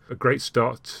after a great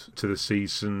start to the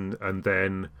season, and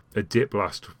then a dip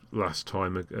last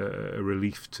time, a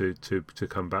relief to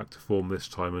come back to form this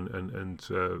time, and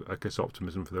I guess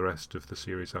optimism for the rest of the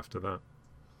series after that.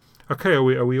 Okay,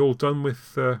 are we all done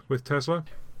with Tesla?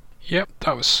 Yep,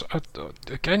 that was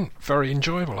again very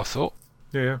enjoyable, I thought.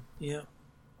 Yeah.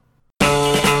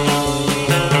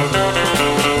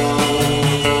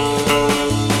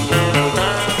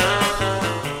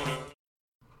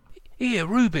 Here,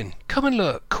 Reuben, come and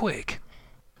look, quick.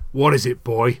 What is it,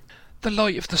 boy? The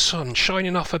light of the sun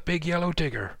shining off a big yellow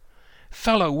digger.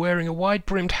 Fellow wearing a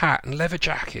wide-brimmed hat and leather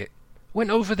jacket.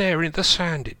 Went over there into the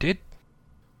sand, it did.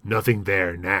 Nothing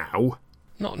there now.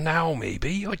 Not now,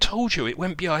 maybe. I told you it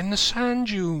went behind the sand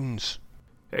dunes.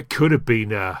 It could have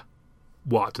been a...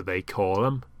 what do they call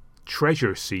 'em?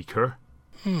 Treasure seeker.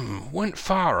 Went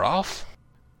far off.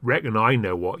 Reckon I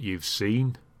know what you've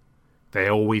seen. They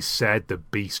always said the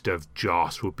Beast of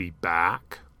Joss would be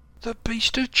back. The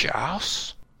Beast of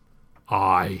Joss?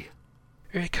 Aye.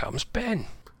 Here comes Ben.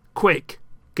 Quick,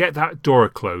 get that door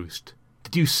closed.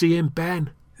 Did you see him,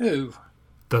 Ben? Who?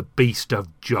 The Beast of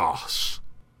Joss.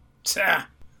 Tah,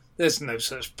 there's no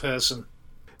such person.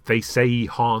 They say he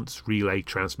haunts relay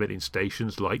transmitting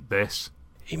stations like this.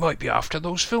 He might be after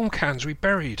those film cans we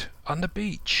buried on the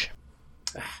beach.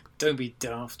 Don't be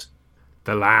daft.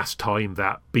 The last time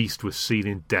that beast was seen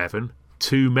in Devon,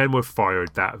 2 men were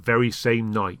fired that very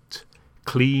same night.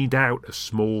 Cleaned out a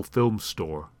small film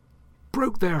store.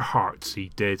 Broke their hearts, he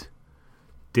did.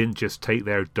 Didn't just take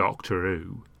their Doctor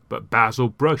Who, but Basil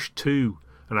Brush too,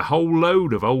 and a whole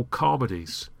load of old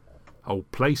comedies. Whole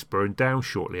place burned down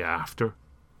shortly after.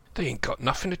 They ain't got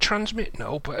nothing to transmit,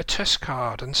 no, but a test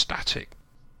card and static.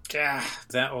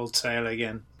 That old tale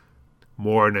again.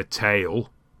 More'n a tale.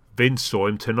 Vince saw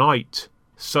him tonight.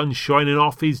 Sun shining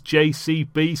off his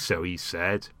JCB, so he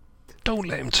said. Don't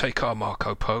let him take our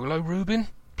Marco Polo, Reuben.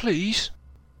 Please.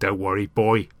 Don't worry,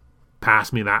 boy.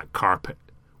 Pass me that carpet.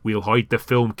 We'll hide the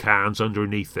film cans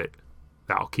underneath it.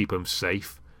 That'll keep him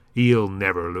safe. He'll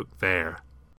never look there.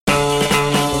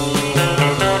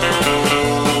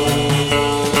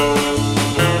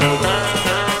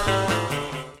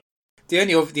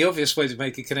 The obvious way to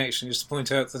make a connection is to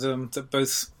point out that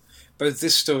both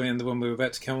this story and the one we're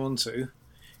about to come on to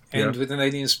end with an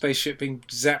alien spaceship being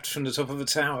zapped from the top of a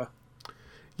tower.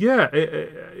 Yeah,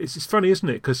 it's funny, isn't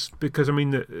it? Because I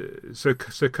mean, so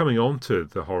coming on to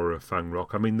the horror of Fang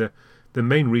Rock, I mean the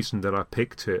main reason that I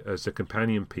picked it as a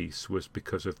companion piece was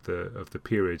because of the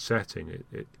period setting.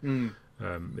 It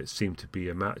seemed to be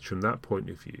a match from that point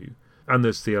of view, and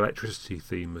there's the electricity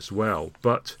theme as well.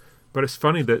 But it's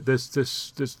funny that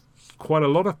there's quite a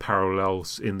lot of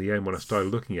parallels in the end when I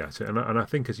started looking at it, and I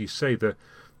think, as you say, the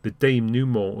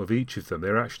denouement of each of them,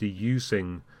 they're actually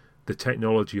using the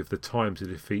technology of the time to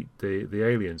defeat the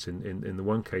aliens. In the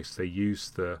one case, they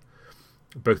use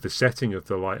both the setting of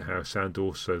the lighthouse and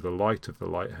also the light of the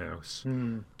lighthouse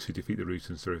to defeat the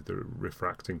Rutans. They're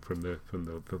refracting from the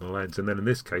lens, and then in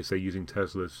this case, they're using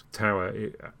Tesla's tower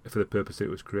for the purpose it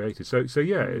was created. So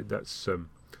yeah, that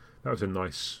was a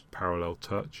nice parallel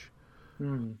touch.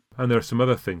 And there are some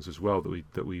other things as well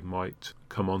that we might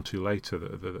come on to later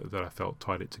that I felt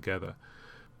tied it together.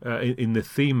 In the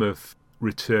theme of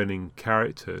returning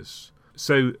characters.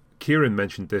 So Kieran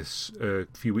mentioned this a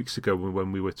few weeks ago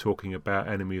when we were talking about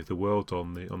Enemy of the World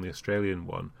on the Australian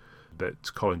one,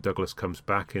 that Colin Douglas comes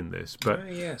back in this.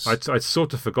 But yes. I'd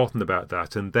sort of forgotten about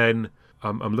that, and then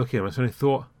I'm looking at it and I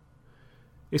thought,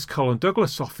 is Colin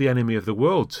Douglas off the Enemy of the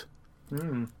World?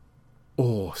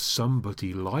 Or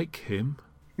somebody like him?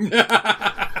 It's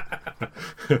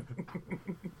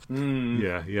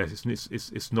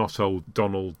not old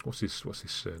Donald. What's his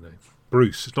surname?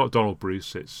 Bruce. It's not Donald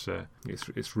Bruce. It's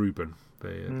Reuben,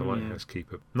 the lighthouse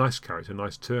keeper. Nice character,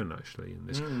 nice turn actually in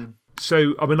this.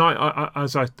 So I mean, I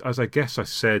as I guess I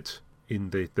said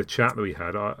in the chat that we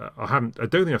had, I don't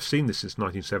think I've seen this since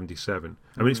 1977.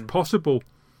 I mean, it's possible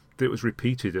that it was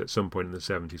repeated at some point in the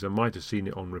 70s. I might have seen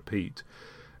it on repeat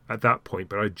at that point,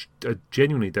 but I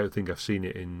genuinely don't think I've seen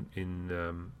it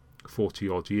in 40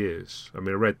 odd years. I mean,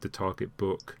 I read the Target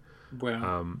book.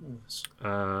 Wow.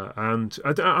 And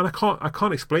I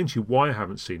can't explain to you why I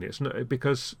haven't seen it. It's not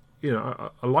because, you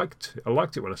know, I liked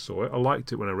it when I saw it. I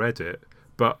liked it when I read it,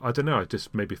 but I don't know. I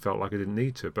just maybe felt like I didn't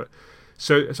need to. But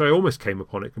so I almost came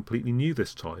upon it completely new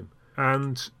this time.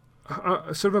 And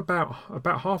sort of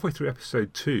about halfway through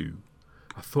episode 2,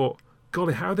 I thought,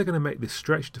 golly, how are they going to make this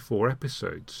stretch to 4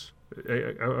 episodes?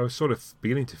 I was sort of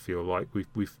beginning to feel like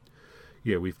we've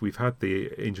we've had the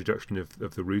introduction of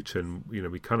the Rutan.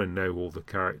 We kind of know all the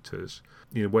characters.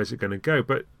 Where's it going to go?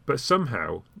 But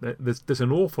somehow there's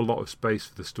an awful lot of space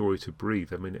for the story to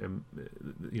breathe. I mean,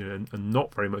 and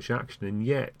not very much action, and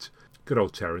yet good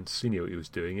old Terence, he knew what he was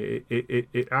doing.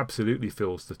 It absolutely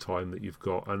fills the time that you've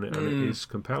got, and it is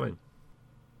compelling.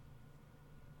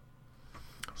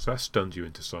 So that stunned you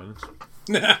into silence.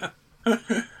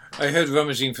 I heard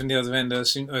rummaging from the other end. I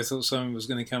thought someone was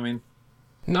going to come in.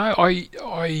 No,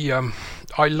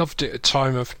 I loved it at the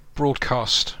time of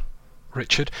broadcast,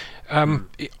 Richard. I'm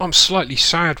slightly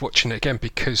sad watching it again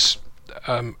because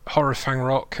Horror Fang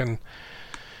Rock and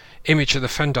Image of the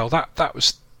Fendel, that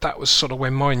was sort of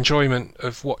when my enjoyment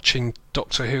of watching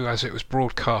Doctor Who as it was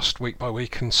broadcast week by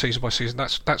week and season by season,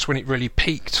 that's when it really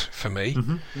peaked for me.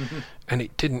 And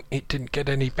it didn't get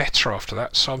any better after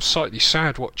that, so I'm slightly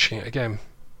sad watching it again,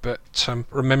 but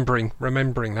remembering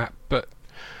that. But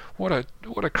what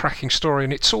a cracking story,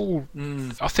 and it's all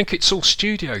I think it's all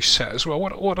studio set as well.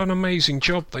 What an amazing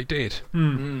job they did.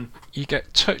 You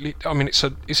get totally, I mean, is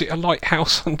it a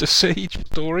Lighthouse Under Siege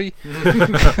story?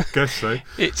 Guess so.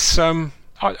 It's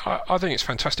I think it's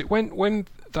fantastic. When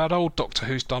that old Doctor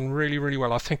Who's done really, really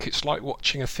well, I think it's like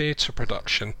watching a theatre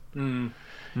production.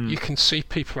 You can see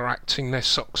people are acting their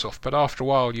socks off, but after a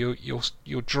while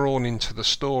you're drawn into the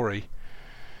story,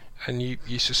 and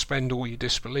you suspend all your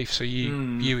disbelief. So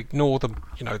you ignore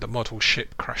the model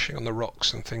ship crashing on the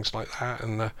rocks and things like that,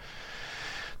 and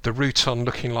the Rutan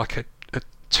looking like a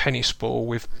tennis ball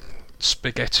with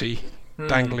spaghetti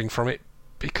dangling from it,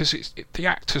 because the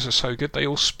actors are so good. They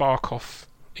all spark off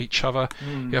each other.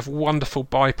 You have wonderful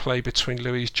byplay between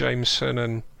Louise Jameson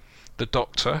and the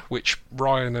Doctor, which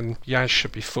Ryan and Yaz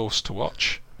should be forced to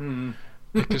watch,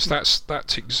 because that's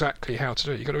exactly how to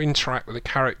do it. You've got to interact with the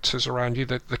characters around you,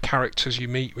 the characters you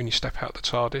meet when you step out the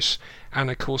TARDIS, and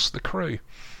of course the crew.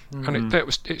 And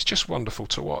it's just wonderful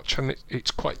to watch, and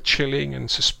it's quite chilling and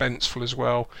suspenseful as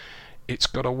well. It's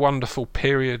got a wonderful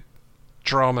period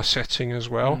drama setting as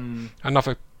well.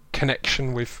 Another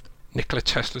connection with Nikola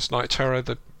Tesla's Night Terror.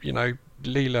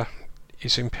 Leela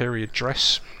is in period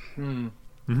dress.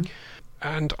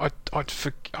 And I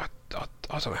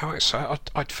don't know how to say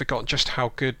it. I'd forgotten just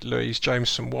how good Louise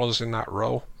Jameson was in that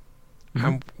role,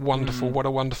 and wonderful. What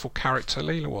a wonderful character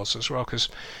Leela was as well. Because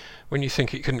when you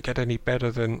think it couldn't get any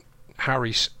better than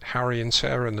Harry and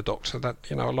Sarah and the Doctor, that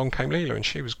along came Leela, and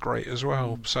she was great as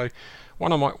well. So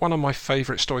one of my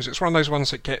favourite stories. It's one of those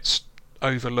ones that gets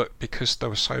overlooked because there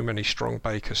were so many strong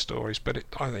Baker stories, but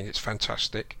I think it's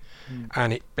fantastic.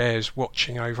 And it bears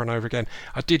watching over and over again.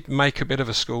 I did make a bit of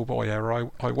a schoolboy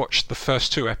error. I watched the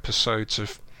first 2 episodes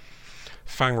of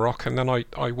Fang Rock, and then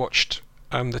I watched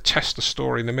the Tesla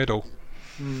story in the middle.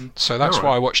 So that's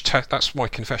why I watched. That's my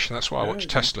confession. That's why I watched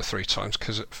Tesla 3 times,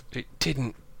 because it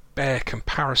didn't bear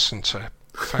comparison to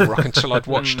Fang Rock until I'd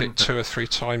watched it 2 or 3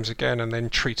 times again, and then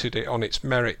treated it on its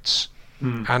merits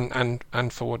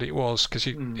and for what it was. Because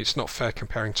it's not fair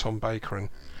comparing Tom Baker and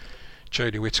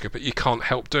Jodie Whittaker, but you can't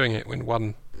help doing it when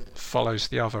one follows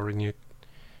the other in your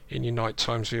night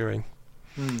times viewing.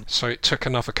 So it took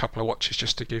another couple of watches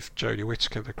just to give Jodie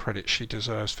Whittaker the credit she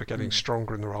deserves for getting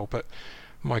stronger in the role. But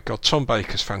my God, Tom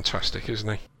Baker's fantastic,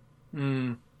 isn't he?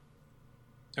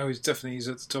 Oh, he's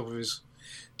at the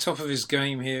top of his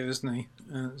game here, isn't he?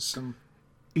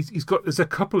 There's a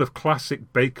couple of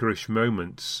classic Bakerish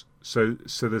moments. So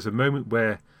there's a moment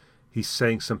where he's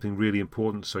saying something really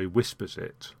important, so he whispers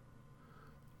it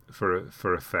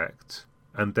for effect,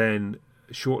 and then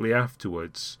shortly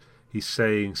afterwards he's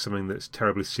saying something that's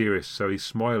terribly serious, so he's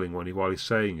smiling while he's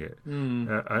saying it.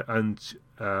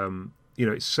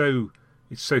 It's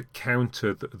so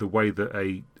counter the way that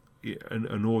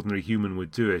an ordinary human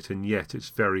would do it, and yet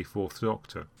it's very Fourth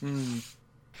Doctor.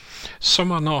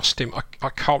 Someone asked him, I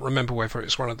can't remember whether it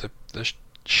was one of the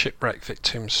shipwreck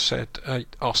victims,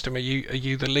 asked him, are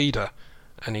you the leader?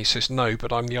 And he says, no,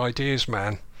 but I'm the ideas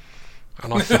man.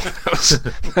 And I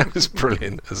thought that was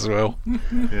brilliant as well.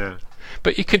 Yeah.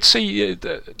 But you could see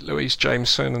Louise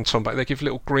Jameson and Tom Baker, they give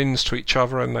little grins to each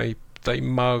other, and they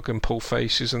mug and pull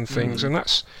faces and things, and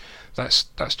that's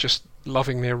just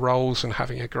loving their roles and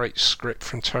having a great script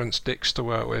from Terence Dicks to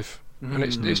work with. And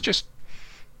it's just,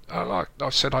 like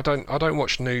I've said, I don't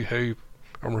watch New Who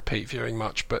on repeat viewing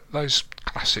much, but those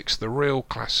classics, the real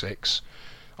classics,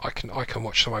 I can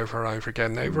watch them over and over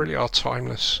again. They really are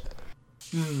timeless.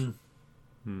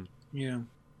 Yeah. And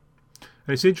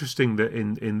it's interesting that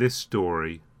in this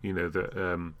story,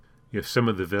 that some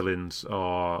of the villains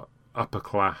are upper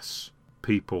class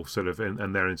people, sort of,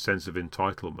 and they're in sense of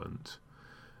entitlement.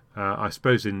 I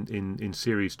suppose in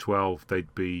series 12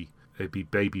 they'd be they'd be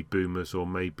baby boomers or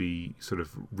maybe sort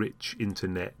of rich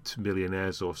internet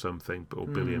millionaires or something, or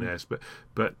billionaires.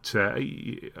 But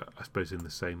I suppose in the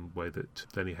same way that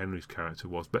Lenny Henry's character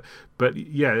was. But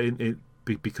yeah,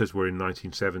 because we're in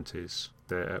 1970s.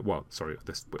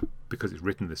 Because it's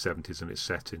written in the 70s and it's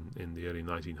set in the early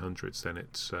 1900s, then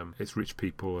it's rich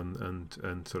people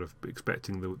and sort of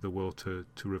expecting the world to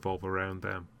revolve around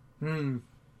them.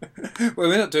 Well,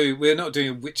 we're not doing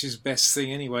a which is best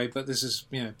thing anyway, but this is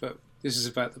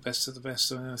about the best of the best.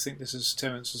 And I think this is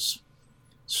Terence's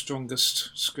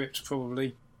strongest script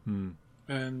probably,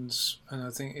 and I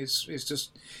think it's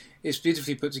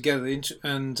beautifully put together,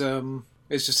 and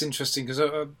it's just interesting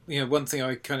because one thing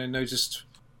I kind of noticed,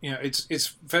 it's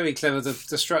very clever. The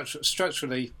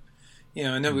structurally,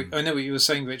 I know what you were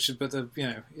saying, Richard, but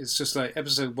it's just like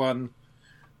episode 1,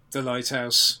 the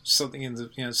lighthouse, something on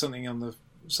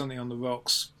the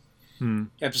rocks.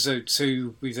 Episode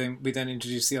 2, we then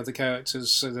introduce the other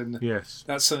characters, so then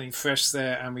that's something fresh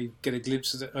there, and we get a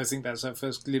glimpse of it. I think that's our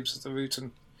first glimpse of the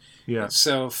Rutan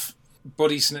itself.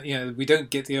 Body snatch. We don't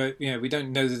get we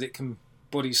don't know that it can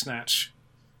body snatch.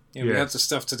 We have the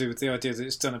stuff to do with the idea that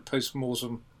it's done a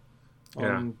post-mortem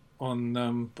on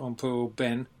poor old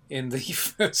Ben in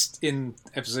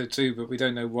episode 2, but we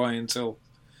don't know why until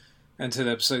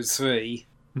episode 3.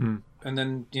 And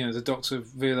then the Doctor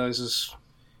realises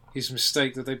his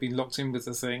mistake, that they've been locked in with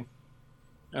the thing.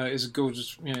 Is a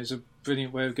gorgeous, it's a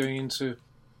brilliant way of going into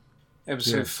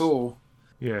episode 4.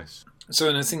 Yes. So,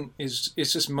 and I think it's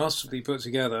just masterfully put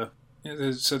together.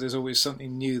 So there's always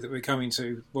something new that we're coming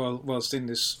to whilst in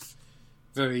this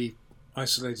very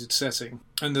isolated setting.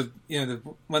 And the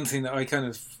one thing that I kind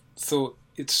of thought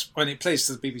it plays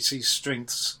to the BBC's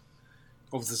strengths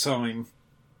of the time,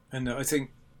 and I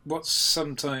think what's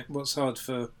hard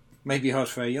for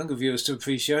our younger viewers to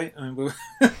appreciate. I mean,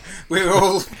 we're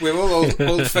all old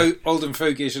and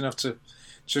folkish enough to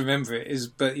remember it.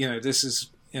 But this is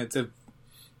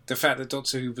the fact that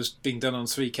Doctor Who was being done on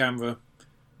 3-camera.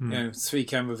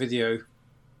 3-camera video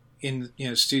in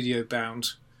studio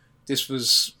bound. This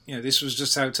was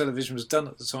just how television was done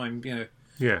at the time.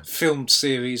 Filmed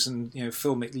series and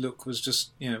filmic look was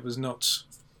just it was not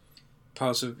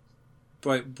part of.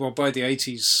 By the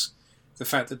 80s, the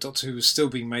fact that Doctor Who was still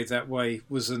being made that way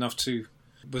was enough to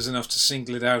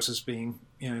single it out as being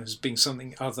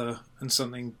something other, and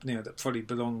something that probably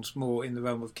belonged more in the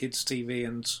realm of kids' TV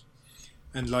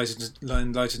and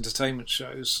light entertainment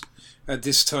shows. At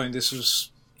this time, this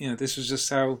was just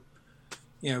how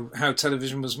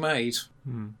television was made.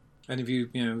 And if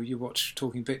you watch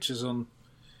Talking Pictures on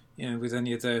with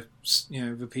any of their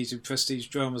repeated prestige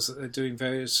dramas that they're doing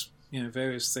various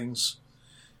things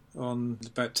on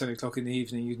about 10 o'clock in the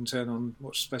evening, you can turn on,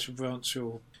 watch Special Branch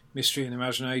or Mystery and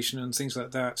Imagination and things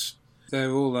like that. They're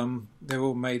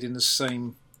all made in the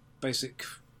same basic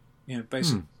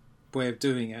way of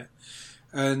doing it.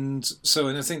 And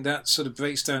I think that sort of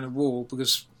breaks down a wall,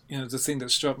 because the thing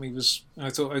that struck me was, I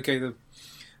thought, okay,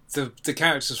 the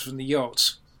characters from the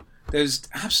yacht, there's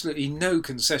absolutely no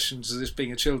concessions to this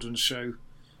being a children's show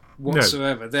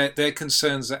whatsoever. No. Their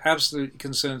concerns are absolutely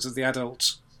concerns of the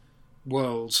adult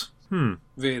world,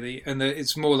 really, and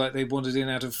it's more like they wandered in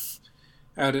out of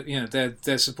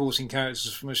they're supporting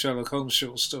characters from a Sherlock Holmes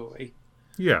short story,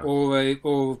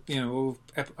 or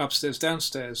Upstairs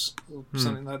Downstairs or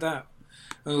something like that.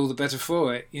 And all the better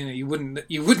for it. You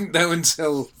wouldn't know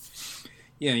until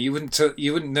you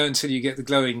wouldn't know until you get the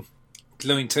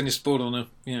glowing tennis ball on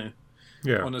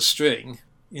a string,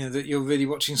 that you're really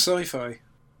watching sci-fi.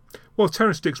 Well,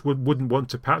 Terrance Dicks wouldn't want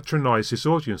to patronise his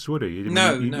audience, would he?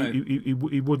 No. He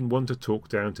wouldn't want to talk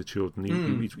down to children.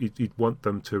 He'd want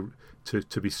them to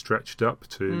be stretched up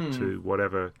to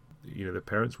whatever the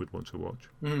parents would want to watch.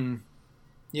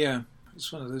 Yeah,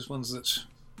 it's one of those ones that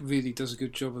really does a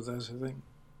good job of that, I think.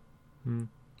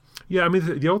 Yeah, I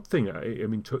mean, the odd thing,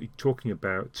 talking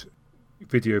about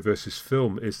video versus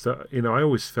film, is that I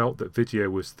always felt that video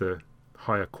was the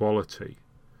higher quality,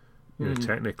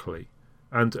 technically,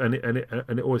 and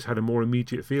it always had a more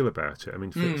immediate feel about it. I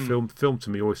mean, film to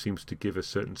me always seems to give a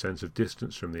certain sense of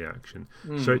distance from the action,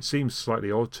 so it seems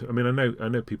slightly odd. I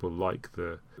know people like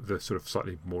the sort of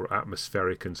slightly more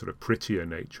atmospheric and sort of prettier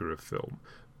nature of film,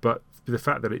 but the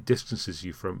fact that it distances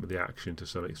you from the action to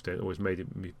some extent always made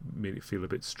it feel a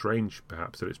bit strange,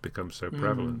 perhaps, that it's become so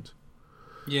prevalent.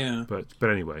 Yeah. But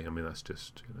anyway, I mean, that's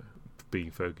just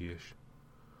being folky-ish.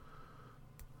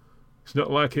 It's not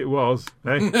like it was,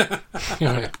 eh?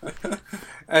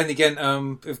 And again,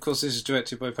 of course, this is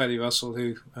directed by Paddy Russell,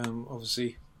 who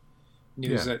obviously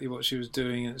knew exactly what she was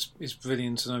doing, and it's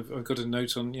brilliant. And I've got a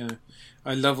note on,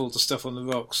 I love all the stuff on the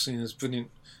rocks. There's brilliant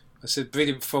I said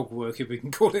brilliant fog work, if we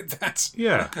can call it that.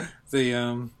 Yeah.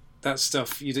 That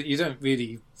stuff, you don't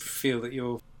really feel that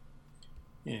you're,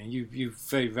 you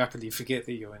very rapidly forget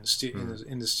that you're in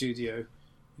the studio,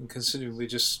 and considering we're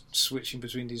just switching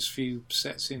between these few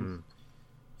sets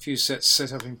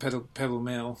set up in Pebble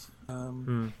Mill.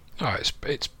 Oh,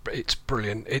 it's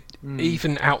brilliant.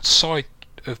 Even outside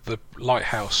of the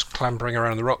lighthouse, clambering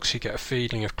around the rocks, you get a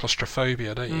feeling of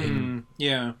claustrophobia, don't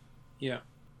you? Yeah.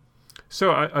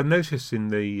 So I noticed in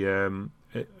the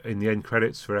end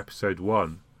credits for episode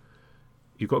 1,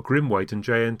 you've got Grimwade and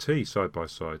JNT side by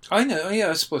side. I know. Yeah,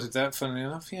 I spotted that. Funnily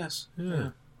enough, yes. Yeah.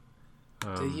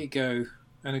 There you go.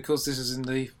 And of course, this is in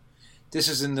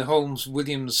the Holmes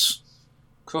Williams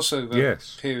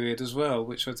crossover period as well,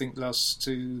 which I think lasts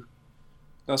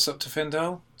up to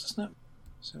Fendal, doesn't it?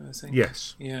 So I think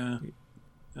yeah.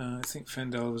 I think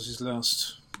Fendal was his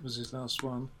last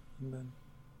one, and then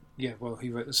he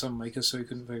wrote the Sunmaker, so he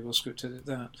couldn't very well script edit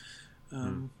that.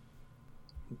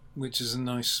 Which is a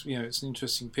nice, it's an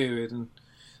interesting period, and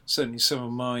certainly some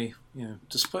of my,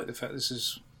 despite the fact this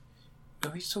is,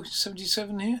 he's talking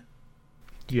 77 here?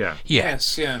 Yeah.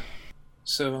 Yes, yeah.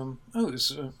 So,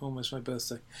 it's almost my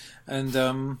birthday.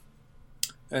 And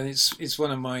it's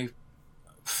one of my,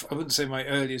 I wouldn't say my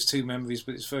earliest 2 memories,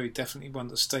 but it's very definitely one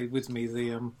that stayed with me,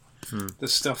 the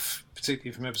stuff,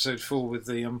 particularly from episode 4 with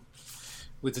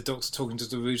the Doctor talking to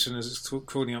the Rutan as it's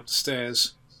crawling up the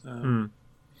stairs.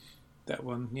 That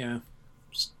one,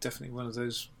 it's definitely one of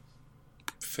those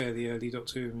fairly early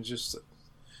Doctor Who images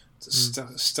that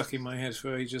stuck in my head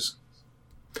for ages.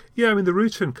 Yeah, I mean, the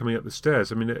Rutan coming up the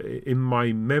stairs, I mean, in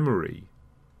my memory,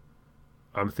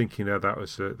 I'm thinking, that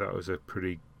was a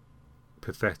pretty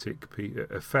pathetic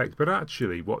effect. But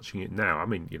actually, watching it now, I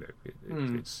mean,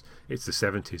 it's the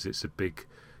 70s, it's a big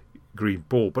green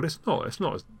ball, but it's not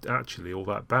actually all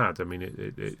that bad. I mean,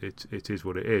 it is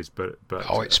what it is. But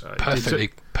it's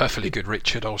perfectly good,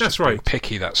 Richard. I was that's just right. being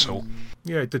picky. That's all.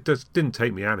 Yeah, it didn't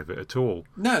take me out of it at all.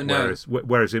 No.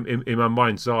 Whereas in my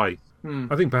mind's eye,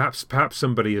 I think perhaps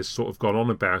somebody has sort of gone on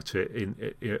about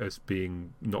it as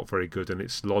being not very good, and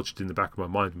it's lodged in the back of my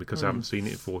mind because I haven't seen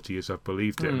it in 40 years. I've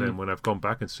believed it, and then when I've gone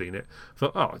back and seen it, I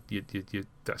thought,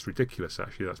 that's ridiculous.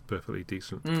 Actually, that's perfectly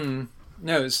decent.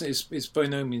 No, it's by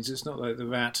no means. It's not like The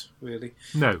Rat, really.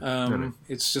 No, no.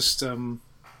 It's just the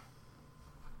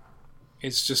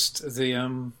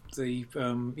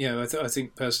I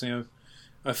think personally,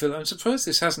 I feel I'm surprised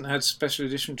this hasn't had special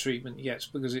edition treatment yet,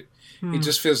 because it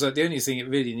just feels like the only thing it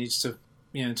really needs to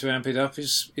to amp it up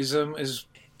is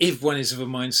if one is of a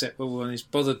mindset where one is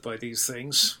bothered by these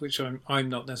things, which I'm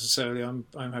not necessarily. I'm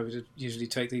happy to usually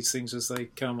take these things as they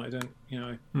come. I don't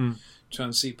try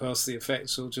and see past the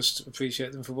effects or just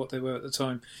appreciate them for what they were at the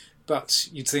time. But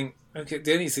you'd think, okay,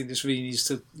 the only thing that really needs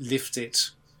to lift it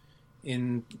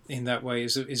in that way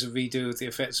is a redo of the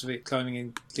effects of it climbing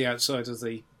in the outside of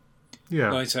the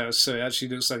lighthouse, so it actually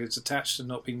looks like it's attached and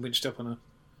not being winched up on a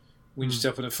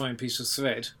fine piece of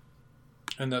thread,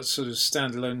 and that's sort of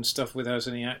standalone stuff without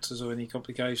any actors or any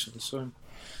complications. So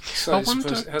I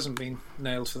suppose it hasn't been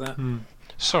nailed for that.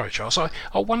 Sorry, Charles. I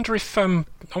wonder if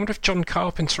John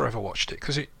Carpenter ever watched it,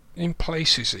 because in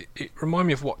places it reminded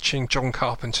me of watching John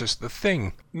Carpenter's The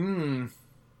Thing.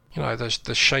 There's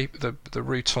the shape, the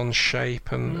Rutan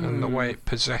shape, and the way it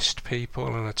possessed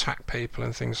people and attacked people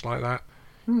and things like that.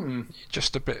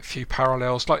 Just a few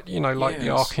parallels, like the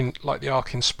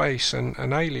Ark in Space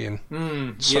and Alien.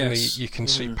 Suddenly you can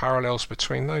see parallels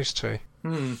between those two.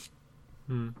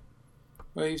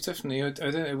 Well, you've definitely. I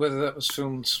don't know whether that was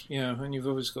filmed. And you've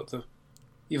always got the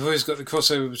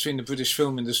crossover between the British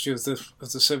film industry of the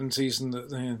 70s and that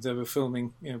they were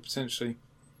filming.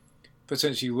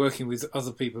 Potentially working with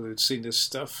other people who'd seen this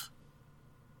stuff.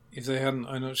 If they hadn't,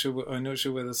 I'm not sure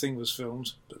where the thing was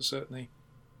filmed, but certainly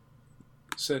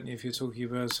if you're talking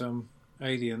about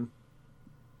Alien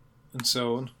and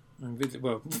so on.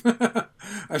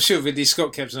 I'm sure Ridley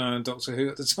Scott kept an eye on Doctor Who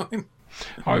at the time.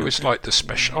 I always like the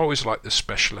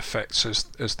special effects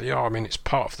as they are. I mean, it's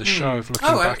part of the show of looking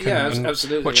back and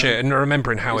watching it and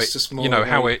remembering how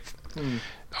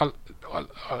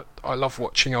I love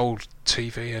watching old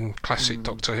TV and classic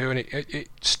Doctor Who, and it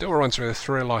still reminds me of the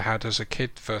thrill I had as a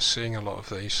kid first seeing a lot of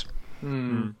these.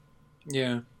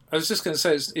 Yeah, I was just going to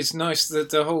say it's nice that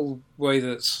the whole way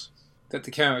that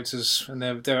the characters and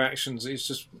their actions is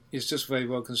just very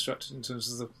well constructed in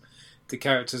terms of the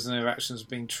characters and their actions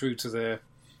being true to their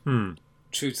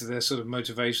sort of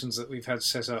motivations that we've had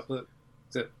set up.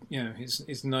 That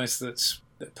it's nice that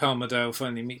Palmerdale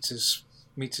finally meets his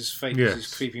fate as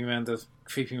he's creeping around the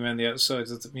outside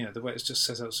of the way it's just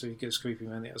set up, so he goes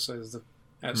creeping around the outside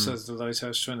outside of the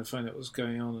lighthouse trying to find out what's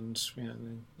going on, and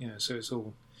so it's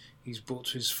all he's brought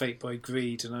to his fate by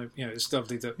greed, and it's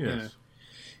lovely that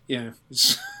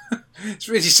it's it's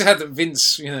really sad that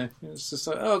Vince, it's just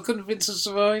like, oh, couldn't Vince have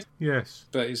survived? Yes,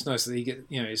 but it's nice that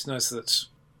it's nice that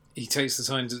he takes the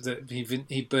time that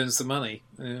he burns the money,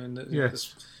 and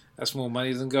that's more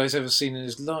money than Guy's ever seen in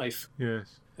his life. Yes,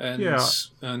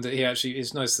 and that he actually,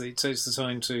 it's nice that he takes the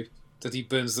time that he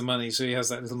burns the money, so he has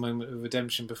that little moment of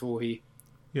redemption before he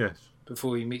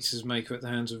meets his maker at the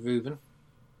hands of Reuben.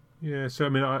 Yeah, so I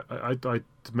mean, I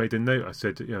made a note. I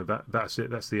said, that's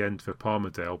it. That's the end for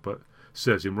Palmerdale, but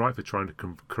serves him right for trying to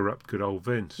corrupt good old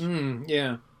Vince.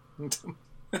 Yeah.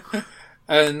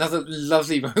 Another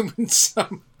lovely moment,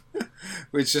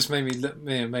 which just made me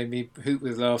hoot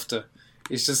with laughter.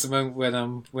 It's just the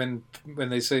moment when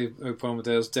they say, "Oh,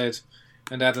 Palmerdale's dead,"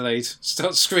 and Adelaide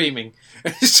starts screaming.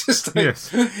 It's just like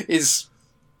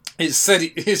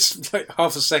It's like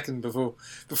half a second before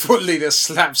Leela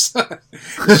slaps her.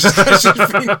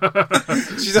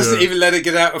 She doesn't even let her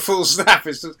get out a full slap.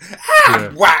 It's just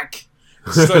whack.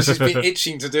 It's like she's been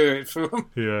itching to do it for him.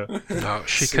 Yeah. No,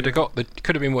 she could have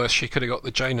been worse. She could have got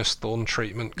the Janus Thorne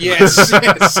treatment. Yes.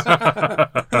 But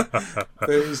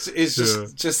it's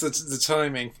just the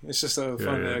timing. It's just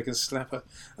finally I can slap her.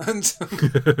 And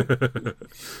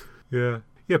yeah.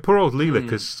 Poor old Leela,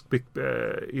 because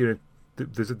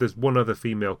there's one other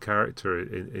female character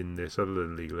in this other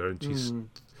than Leela, and she's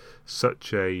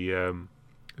such an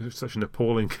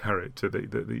appalling character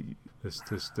that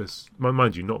there's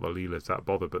mind you, not that Leela's that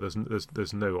bothered, but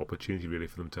there's no opportunity really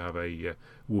for them to have a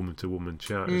woman to woman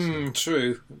chat.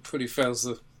 True, it pretty fails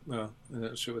I'm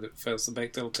not sure whether it fails the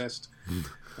Bechdel test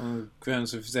on the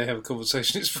grounds of if they have a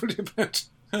conversation, it's pretty about.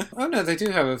 Oh no, they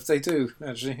do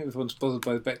actually. If everyone's bothered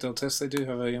by the Bechdel test, they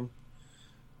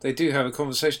do have a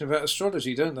conversation about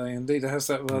astrology, don't they? And Leela has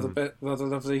that rather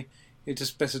lovely, it's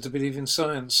just better to believe in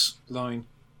science line.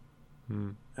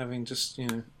 Having just,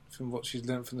 from what she's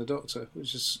learnt from the Doctor,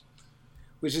 which is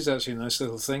actually a nice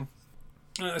little thing.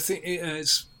 I think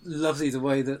it's lovely the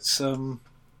way that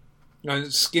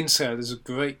Skinsale is a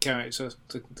great character,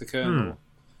 the Colonel.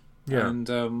 Yeah. And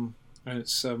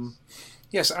it's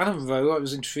yes, Alan Rowe, I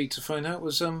was intrigued to find out,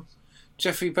 was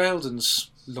Geoffrey Bayldon's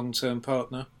long-term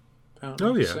partner. Apparently.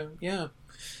 Oh yeah. So,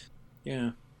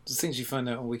 yeah. The things you find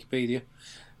out on Wikipedia,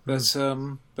 but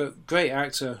great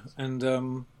actor, and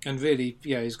really,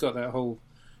 he's got that whole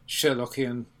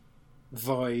Sherlockian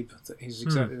vibe that he's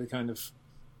exactly the kind of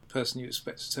person you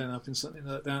expect to turn up in something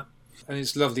like that. And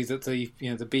it's lovely that the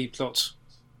B plot,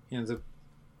 the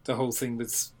whole thing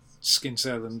with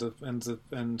Skinsale and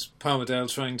Palmerdale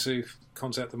trying to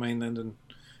contact the mainland, and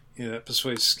that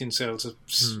persuades Skinsale to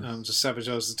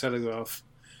sabotage the telegraph.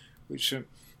 Which I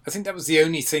think that was the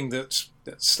only thing that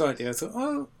slightly I thought,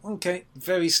 oh, okay,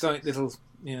 very slight little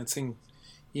thing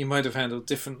you might have handled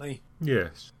differently.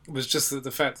 Yes, it was just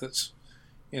the fact that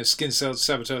Skinsale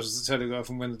sabotages the telegraph,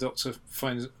 and when the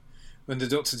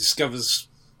Doctor discovers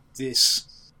this,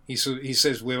 he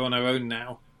says we're on our own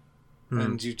now,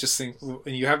 and you just think, well,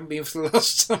 and you haven't been for the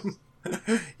last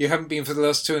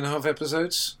 2.5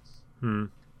 episodes,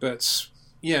 but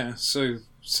so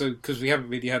because we haven't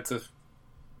really had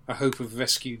a hope of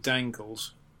rescue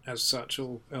dangled as such,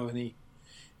 or any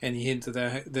hint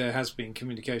that there has been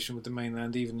communication with the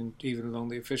mainland, even along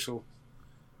the official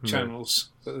channels.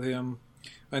 But and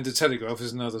the telegraph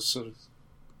is another sort of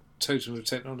totem of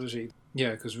technology.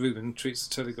 Yeah, because Reuben treats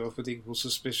the telegraph with equal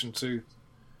suspicion to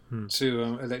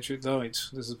electric light.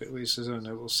 There's a bit where he says, "Oh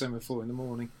no, we'll semaphore in the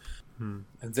morning," and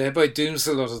thereby dooms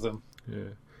a lot of them.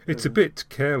 Yeah, it's a bit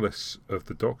careless of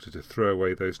the Doctor to throw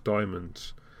away those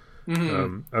diamonds.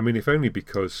 I mean, if only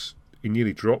because he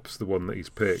nearly drops the one that he's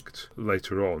picked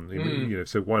later on.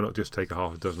 So why not just take a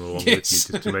half a dozen along with you,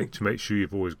 just to make sure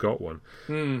you've always got one?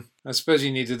 I suppose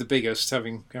he needed the biggest,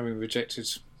 having rejected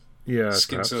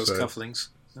Skinsale's cufflinks.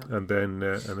 And then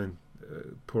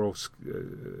poor old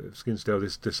Skinsale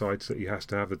just decides that he has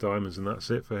to have the diamonds, and that's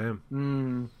it for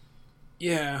him.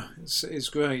 Yeah, it's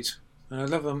great. And I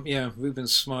love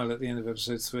Reuben's smile at the end of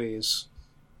episode 3 is.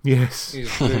 Yes,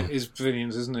 is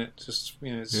brilliant, isn't it? Just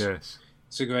it's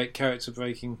a great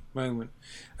character-breaking moment.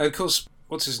 And of course,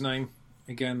 what's his name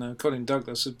again? Colin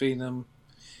Douglas had been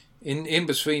in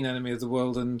between Enemy of the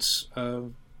World and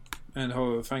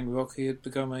Horror of Fang Rock. He had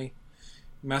become a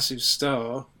massive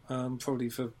star, probably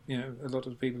for a lot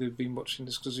of the people who've been watching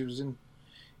this, because he was in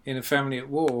A Family at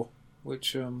War,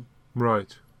 which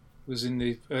was in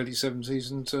the early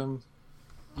 70s and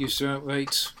used to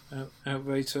outrate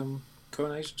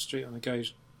Coronation Street on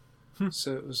occasion.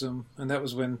 So it was, and that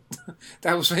was when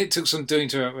it took some doing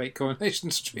to outrate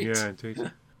Coronation Street. Yeah,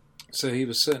 indeed. So he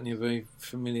was certainly a very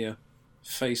familiar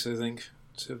face, I think,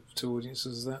 to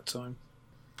audiences at that time.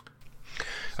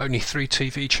 Only 3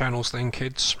 TV channels then,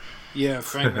 kids. Yeah,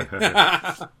 frankly.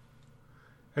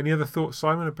 Any other thoughts,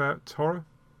 Simon, about horror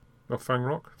or Fang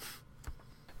Rock?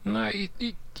 No, you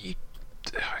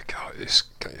God, this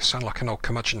sound like an old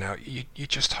curmudgeon now. You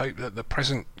just hope that the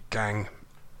present gang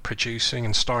producing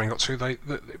and starring Doctor Who,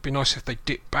 it'd be nice if they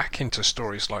dip back into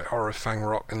stories like Horror of Fang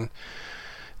Rock and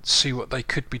see what they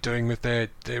could be doing with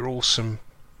their awesome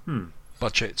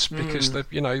budgets, because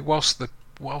whilst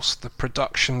the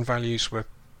production values were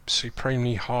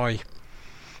supremely high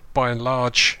by and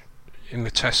large in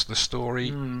the test of the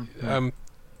story,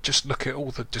 just look at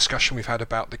all the discussion we've had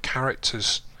about the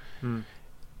characters in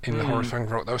the Horror of Fang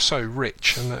Rock. They were so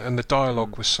rich, and the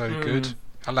dialogue was so good.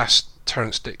 Alas,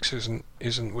 Terrance Dicks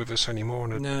isn't with us anymore,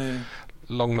 and had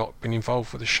long not been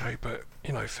involved with the show. But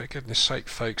for goodness sake,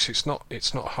 folks, it's not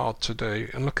hard to do.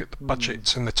 And look at the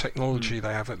budgets and the technology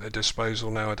they have at their disposal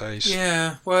nowadays.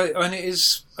 Yeah, well, and it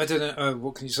is. I don't know.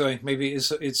 What can you say? Maybe it's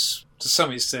to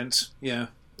some extent. Yeah,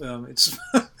 it's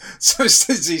so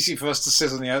it's easy for us to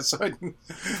sit on the outside and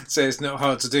say it's not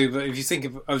hard to do. But if you think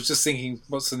I was just thinking,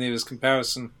 what's the nearest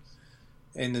comparison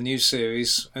in the new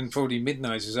series? And probably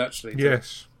Midnight is actually the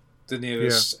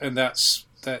nearest, and that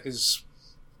is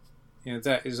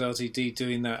RTD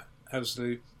doing that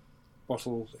absolute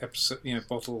bottle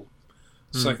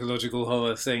psychological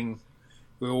horror thing,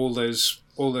 where all those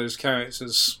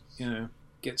characters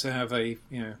get to have a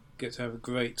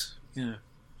great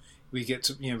we get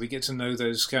to know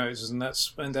those characters, and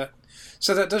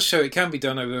that does show it can be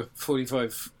done over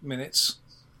 45 minutes,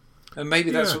 and maybe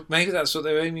that's what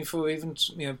they're aiming for, even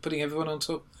putting everyone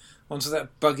onto that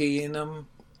buggy in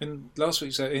last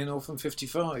week's in Orphan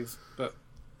 55, but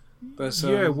the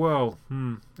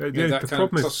that kind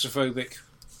of claustrophobic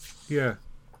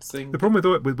thing. The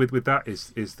problem with that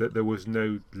is that there was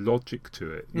no logic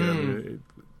to it.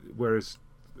 Whereas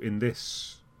in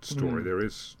this story there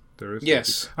is.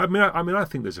 Yes. I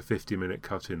think there's a 50-minute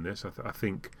cut in this. I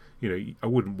think I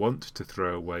wouldn't want to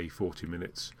throw away 40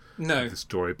 minutes of the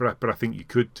story, but I think you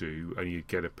could do, and you'd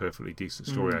get a perfectly decent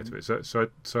story out of it. So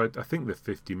I think the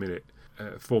 50-minute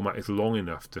format is long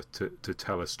enough to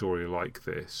tell a story like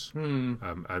this, and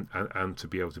to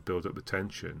be able to build up the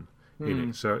tension in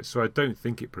it. So I don't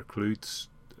think it precludes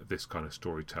this kind of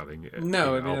storytelling.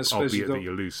 No, albeit that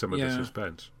you lose some of the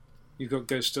suspense. You've got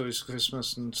Ghost Stories for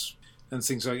Christmas and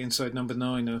things like Inside Number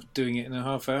 9 are doing it in a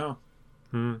half-hour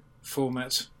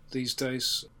format these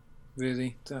days.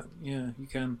 Really, you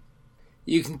can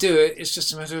do it. It's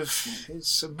just a matter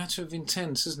of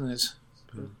intent, isn't it?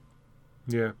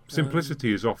 Yeah,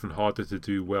 simplicity is often harder to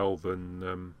do well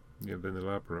than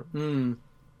elaborate. And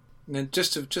then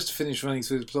just to finish running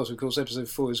through the plot, of course, episode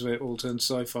 4 is where it all turns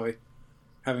sci-fi,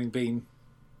 having been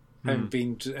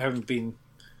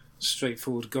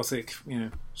straightforward gothic,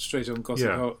 straight on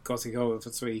gothic horror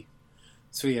for three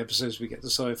episodes. We get the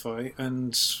sci-fi,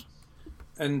 and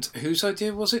whose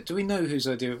idea was it? Do we know whose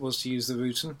idea it was to use the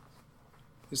Rutan?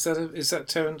 Is that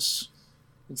Terrance?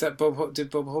 Did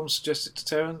Bob Holmes suggest it to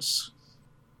Terrance?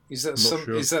 Is that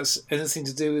sure. Is that anything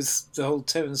to do with the whole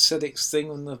Terrance Sedix thing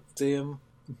on the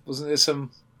wasn't there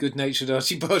some good-natured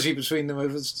argy-bargy between them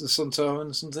over the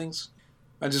Sontarans and things?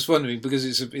 I'm just wondering, because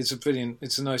it's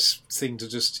a nice thing to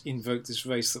just invoke this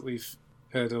race that we've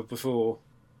heard of before,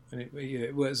 and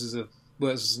it works as a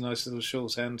nice little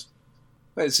shorthand.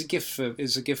 Well, it's a gift for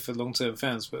long-term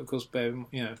fans, but of course,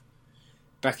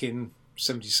 back in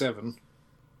 '77,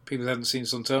 people hadn't seen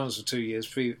Sontarans for 2 years.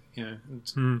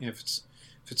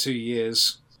 For 2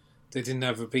 years, they didn't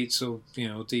have repeats or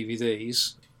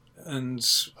DVDs, and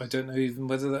I don't know even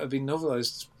whether that had been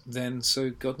novelised then.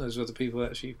 So God knows whether people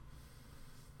actually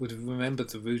would have remembered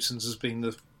the Rutans as being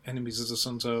the enemies of the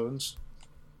Sontarans.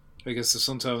 I guess the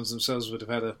Sontarans themselves would have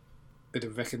had a bit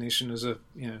of recognition as a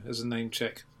name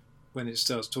check when it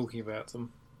starts talking about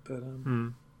them. But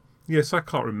yes, I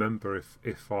can't remember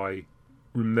if I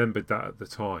remembered that at the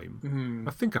time.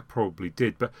 I think I probably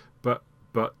did, but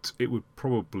it would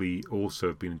probably also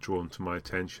have been drawn to my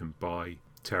attention by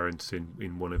Terrance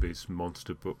in one of his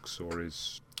monster books, or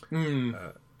his in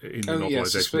the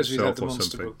novelisation itself, or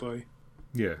something. Book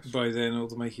by then, or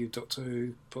the making of Doctor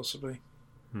Who, possibly.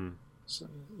 So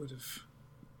it would have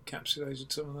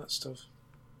encapsulated some of that stuff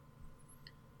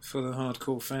for the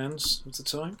hardcore fans of the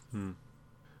time.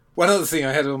 One other thing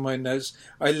I had on my notes,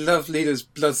 I love Leela's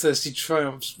bloodthirsty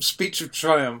speech of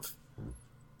triumph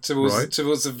towards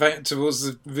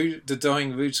the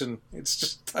dying Rutan. It's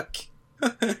just like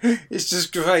it's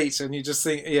just great, and you just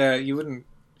think, you wouldn't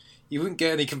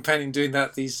get any companion doing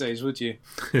that these days, would you?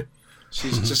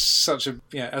 She's just such a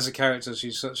as a character,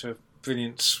 she's such a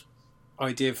brilliant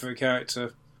idea for a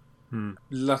character,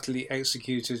 luckily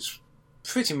executed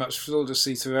pretty much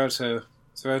flawlessly throughout her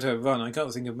run. I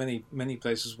can't think of many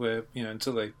places where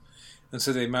until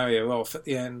they marry her off at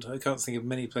the end. I can't think of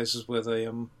many places where they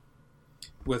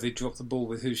drop the ball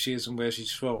with who she is and where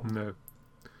she's from. No.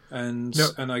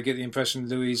 And I get the impression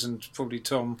Louise and probably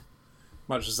Tom,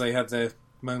 much as they had their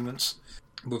moments,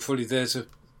 were probably there to,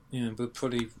 were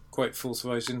probably quite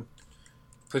forthright in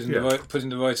putting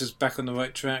the writers back on the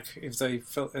right track if they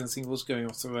felt anything was going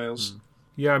off the rails.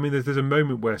 Yeah, I mean, there's a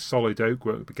moment where Solid Oak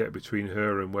won't get between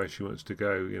her and where she wants to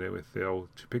go. With the old,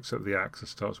 she picks up the axe and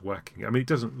starts whacking. I mean, it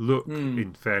doesn't look,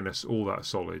 in fairness, all that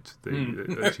solid.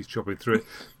 That she's chopping through it,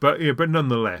 but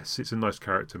nonetheless, it's a nice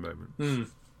character moment.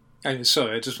 And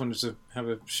sorry, I just wanted to have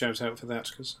a shout out for that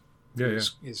because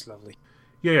it's lovely.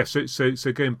 Yeah.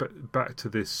 So going back to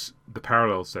the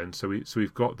parallels then. So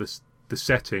we've got the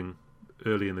setting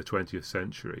early in the 20th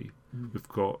century. We've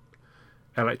got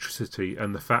electricity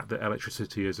and the fact that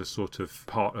electricity is a sort of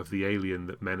part of the alien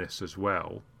that menace as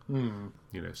well. So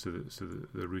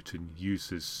the Rutan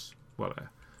uses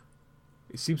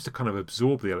it seems to kind of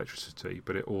absorb the electricity,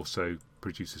 but it also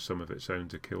produces some of its own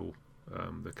to kill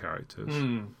the characters.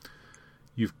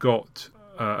 You've got,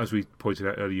 as we pointed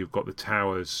out earlier, you've got the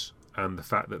towers and the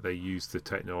fact that they use the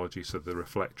technology, so the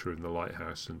reflector in the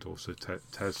lighthouse and also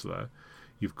Tesla.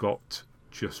 You've got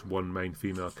just one main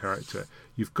female character.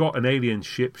 You've got an alien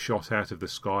ship shot out of the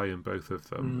sky in both of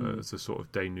them as a sort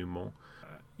of denouement.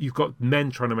 You've got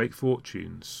men trying to make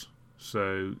fortunes.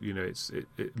 So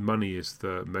money is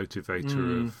the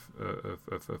motivator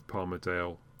of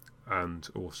Palmerdale and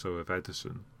also of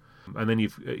Edison. And then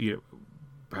you've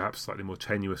perhaps slightly more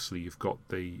tenuously, you've got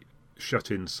the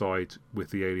shut inside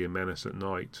with the alien menace at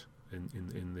night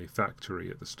in the factory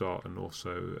at the start and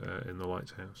also in the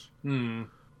lighthouse.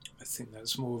 I think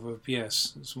that's more of a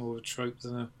trope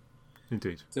than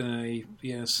a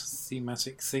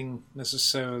thematic thing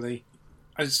necessarily.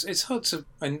 It's hard to,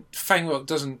 and Fang Rock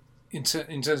doesn't in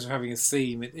terms of having a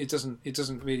theme. It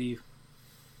doesn't really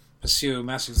pursue a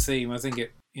massive theme. I think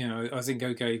the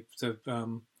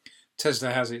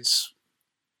Tesla has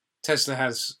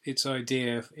its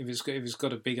idea. If it's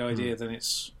got a big idea, then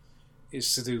it's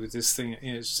to do with this thing.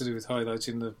 It's to do with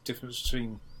highlighting the difference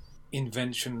between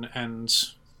invention and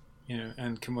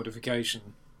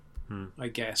commodification. I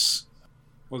guess,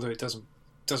 although it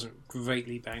doesn't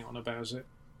greatly bang on about it.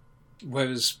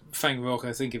 Whereas Fang Rock,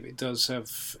 I think if it does have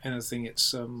anything,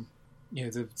 it's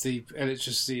the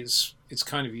electricity. It's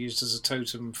kind of used as a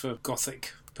totem for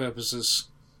Gothic purposes.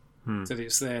 That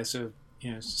it's there to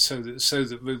so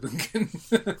that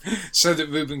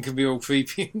Ruben can be all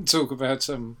creepy and talk about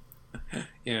and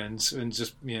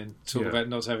just talk about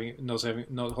not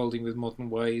holding with modern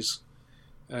ways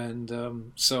and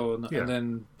so on. And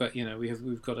then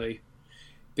we've got a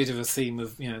bit of a theme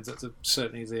of that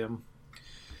certainly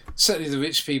the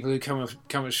rich people who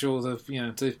come ashore,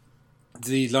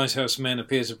 the lighthouse men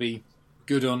appear to be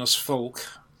good, honest folk.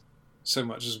 So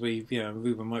much as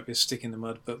Ruben might be a stick in the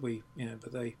mud, but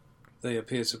they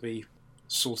appear to be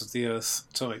salt of the earth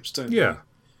types, don't they? Yes.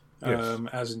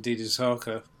 As indeed is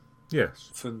Harker.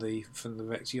 Yes. From the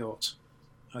wrecked yacht.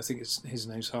 I think his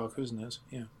name's Harker, isn't it?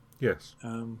 Yeah. Yes.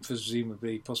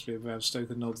 Presumably, possibly a Bram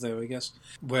Stoker nod there, I guess.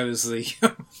 Whereas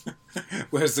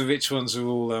the rich ones are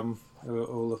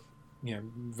all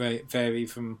vary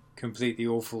from completely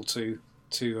awful to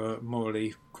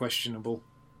morally questionable.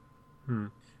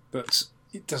 But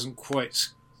it doesn't quite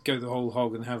go the whole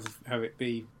hog and have it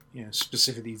be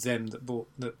specifically them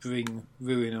that bring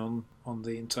ruin on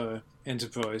the entire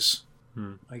enterprise.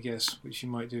 I guess, which you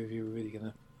might do if you were really going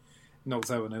to knock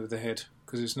that one over the head,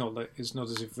 because it's not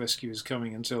as if rescue is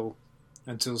coming until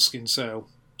Skin Sail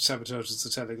sabotages the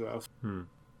telegraph.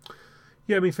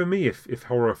 Yeah, I mean, for me, if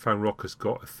Horror Fang Rock has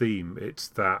got a theme, it's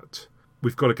that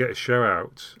we've got to get a show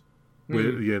out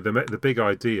with the big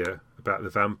idea about the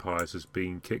vampires as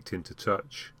being kicked into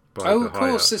touch by the of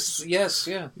course, yeah.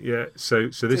 So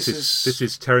this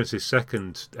is Terence's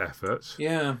second effort.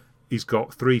 Yeah, he's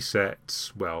got 3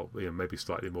 sets. Well, maybe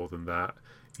slightly more than that.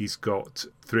 He's got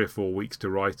 3 or 4 weeks to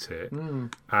write it,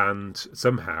 and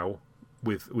somehow,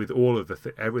 with all of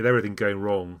with everything going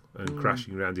wrong and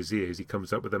crashing around his ears, he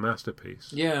comes up with a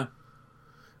masterpiece. Yeah.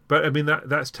 But I mean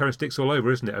that's Terence Dicks all over,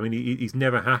 isn't it? I mean he's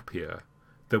never happier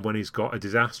than when he's got a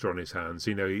disaster on his hands.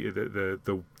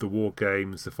 The War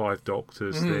Games, the 5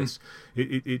 Doctors. This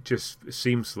it just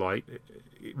seems like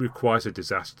it requires a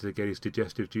disaster to get his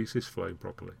digestive juices flowing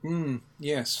properly.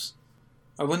 Yes.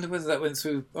 I wonder whether that went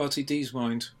through RTD's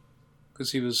mind,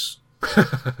 because he was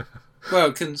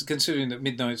Well, considering that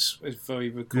Midnight, if I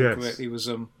recall Yes. correctly, was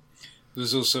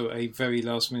also a very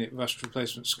last-minute rushed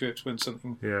replacement script when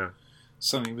something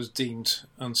was deemed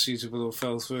unsuitable or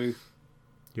fell through.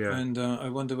 Yeah. And I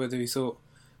wonder whether he thought,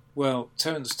 well,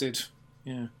 Terence did,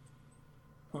 yeah.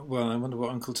 Well, I wonder what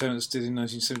Uncle Terence did in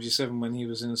 1977 when he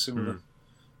was in a similar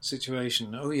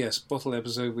situation. Oh yes, bottle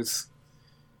episode with,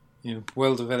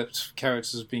 well-developed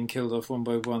characters being killed off one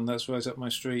by one. That's right up my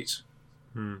street.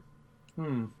 I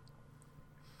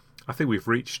think we've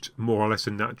reached more or less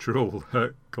a natural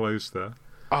close there.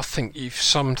 I think you've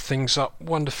summed things up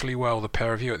wonderfully well, the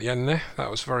pair of you at the end there. That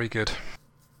was very good.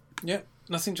 Yeah,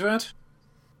 nothing to add?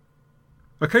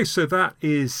 Okay, so that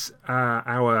is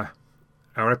our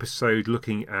episode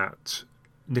looking at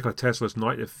Nikola Tesla's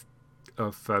Night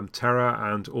of Terror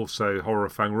and also Horror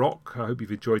of Fang Rock. I hope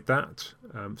you've enjoyed that.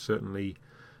 Certainly,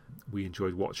 we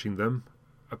enjoyed watching them.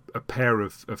 A pair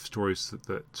of stories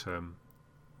that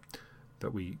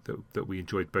we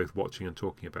enjoyed both watching and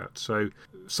talking about. So,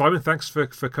 Simon, thanks for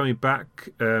coming back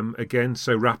again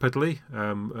so rapidly.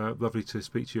 Lovely to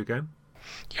speak to you again.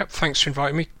 Yep, thanks for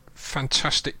inviting me.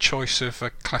 Fantastic choice of a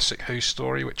classic Who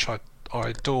story, which I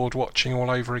adored watching all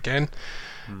over again.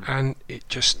 And it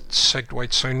just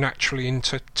segued so naturally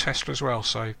into Tesla as well.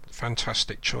 So,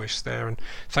 fantastic choice there. And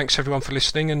thanks everyone for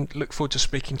listening, and look forward to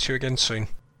speaking to you again soon.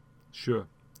 Sure.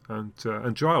 And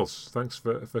Giles, thanks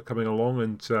for coming along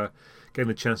and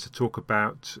getting a chance to talk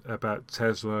about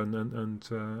Tesla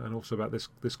and also about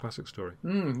this classic story.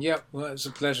 Yeah, well, it's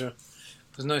a pleasure.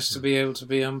 It was nice to be able to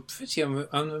be pretty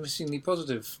unmissingly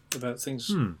positive about things.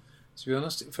 To be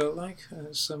honest, it felt like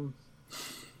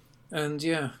and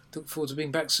yeah, look forward to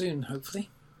being back soon, hopefully.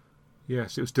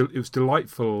 Yes, it was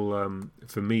delightful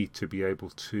for me to be able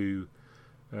to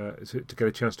get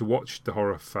a chance to watch the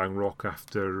Horror of Fang Rock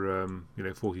after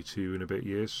 42 and a bit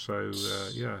years. So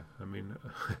yeah, I mean,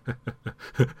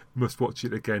 must watch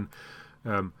it again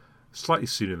slightly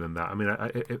sooner than that. I mean,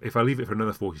 if I leave it for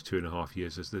another 42 and a half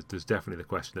years, there's definitely the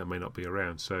question that I may not be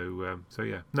around. So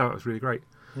yeah, no, it was really great.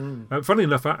 Funnily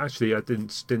enough, actually, I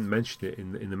didn't mention it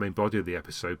in the main body of the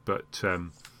episode, but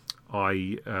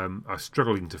I was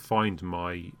struggling to find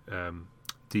my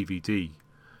DVD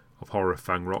of Horror of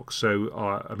Fang Rock. So,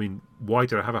 I mean, why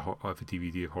did I have a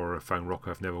DVD of Horror of Fang Rock?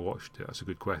 I've never watched it. That's a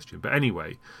good question. But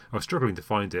anyway, I was struggling to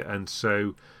find it, and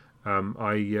so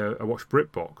I watched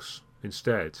BritBox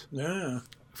instead. Yeah.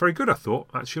 Very good, I thought,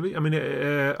 actually. I mean,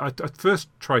 I first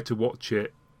tried to watch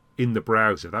it in the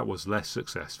browser. That was less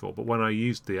successful. But when I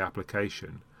used the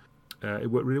application,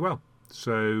 it worked really well.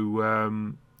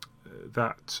 So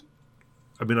that...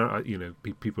 I mean,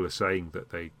 people are saying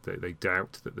that they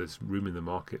doubt that there's room in the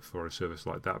market for a service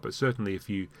like that. But certainly, if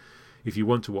you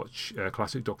want to watch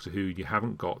classic Doctor Who, you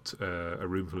haven't got a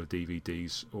room full of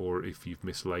DVDs, or if you've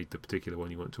mislaid the particular one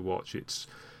you want to watch, it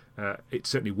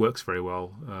certainly works very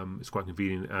well. It's quite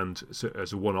convenient, and so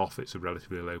as a one-off, it's a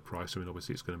relatively low price. I mean,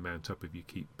 obviously, it's going to mount up if you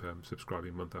keep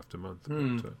subscribing month after month.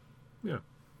 But, yeah.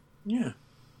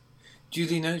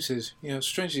 Duly noted.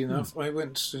 Strangely enough, I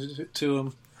went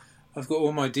to I've got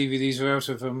all my DVDs are out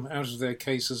of their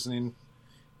cases and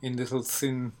in little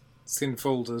thin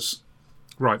folders.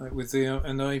 Right. With the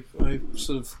and I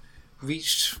sort of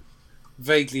reached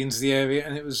vaguely into the area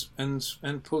and it was and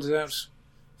pulled it out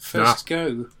first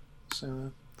go.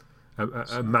 So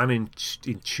a man in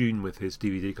tune with his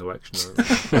DVD collection.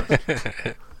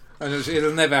 And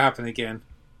it'll never happen again.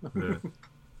 Yeah.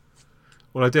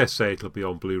 Well, I dare say it'll be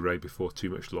on Blu-ray before too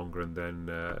much longer, and then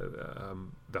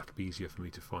that'll be easier for me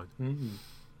to find.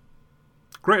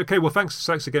 Great. Okay. Well,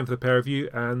 thanks again for the pair of you,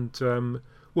 and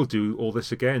we'll do all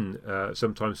this again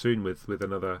sometime soon with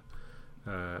another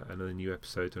new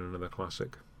episode and another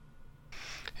classic.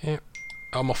 Yeah.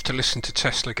 I'm off to listen to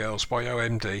Tesla Girls by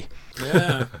OMD.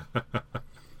 Yeah.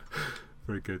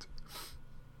 Very good.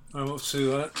 I'm off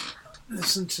to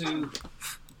listen to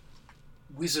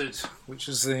Wizard, which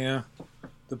is the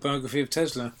biography of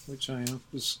Tesla, which I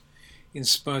was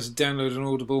inspired to download on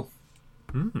Audible.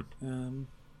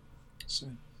 So.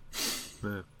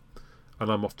 Yeah. And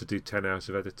I'm off to do 10 hours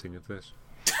of editing of this.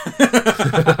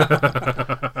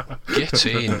 Get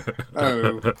in.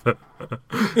 Oh.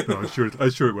 No, I'm sure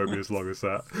it won't be as long as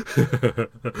that.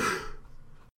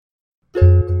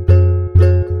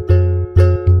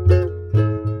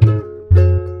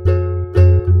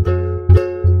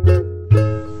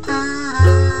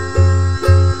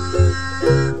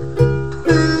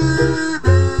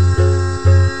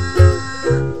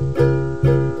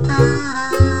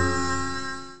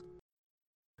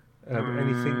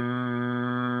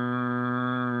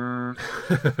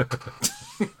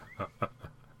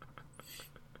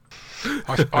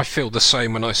 I feel the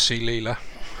same when I see Leela.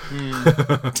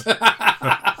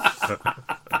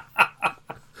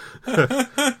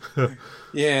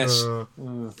 Yes.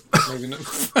 Maybe not.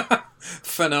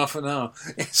 For now.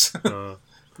 Yes.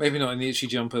 Maybe not in the itchy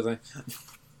jumper, though.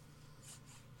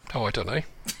 Oh, I don't know.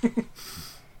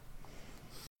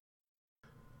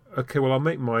 Okay, well, I'll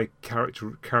make my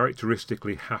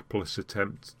characteristically hapless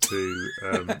attempt to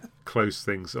close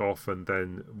things off, and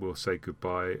then we'll say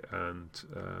goodbye, and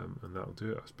that'll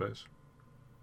do it, I suppose.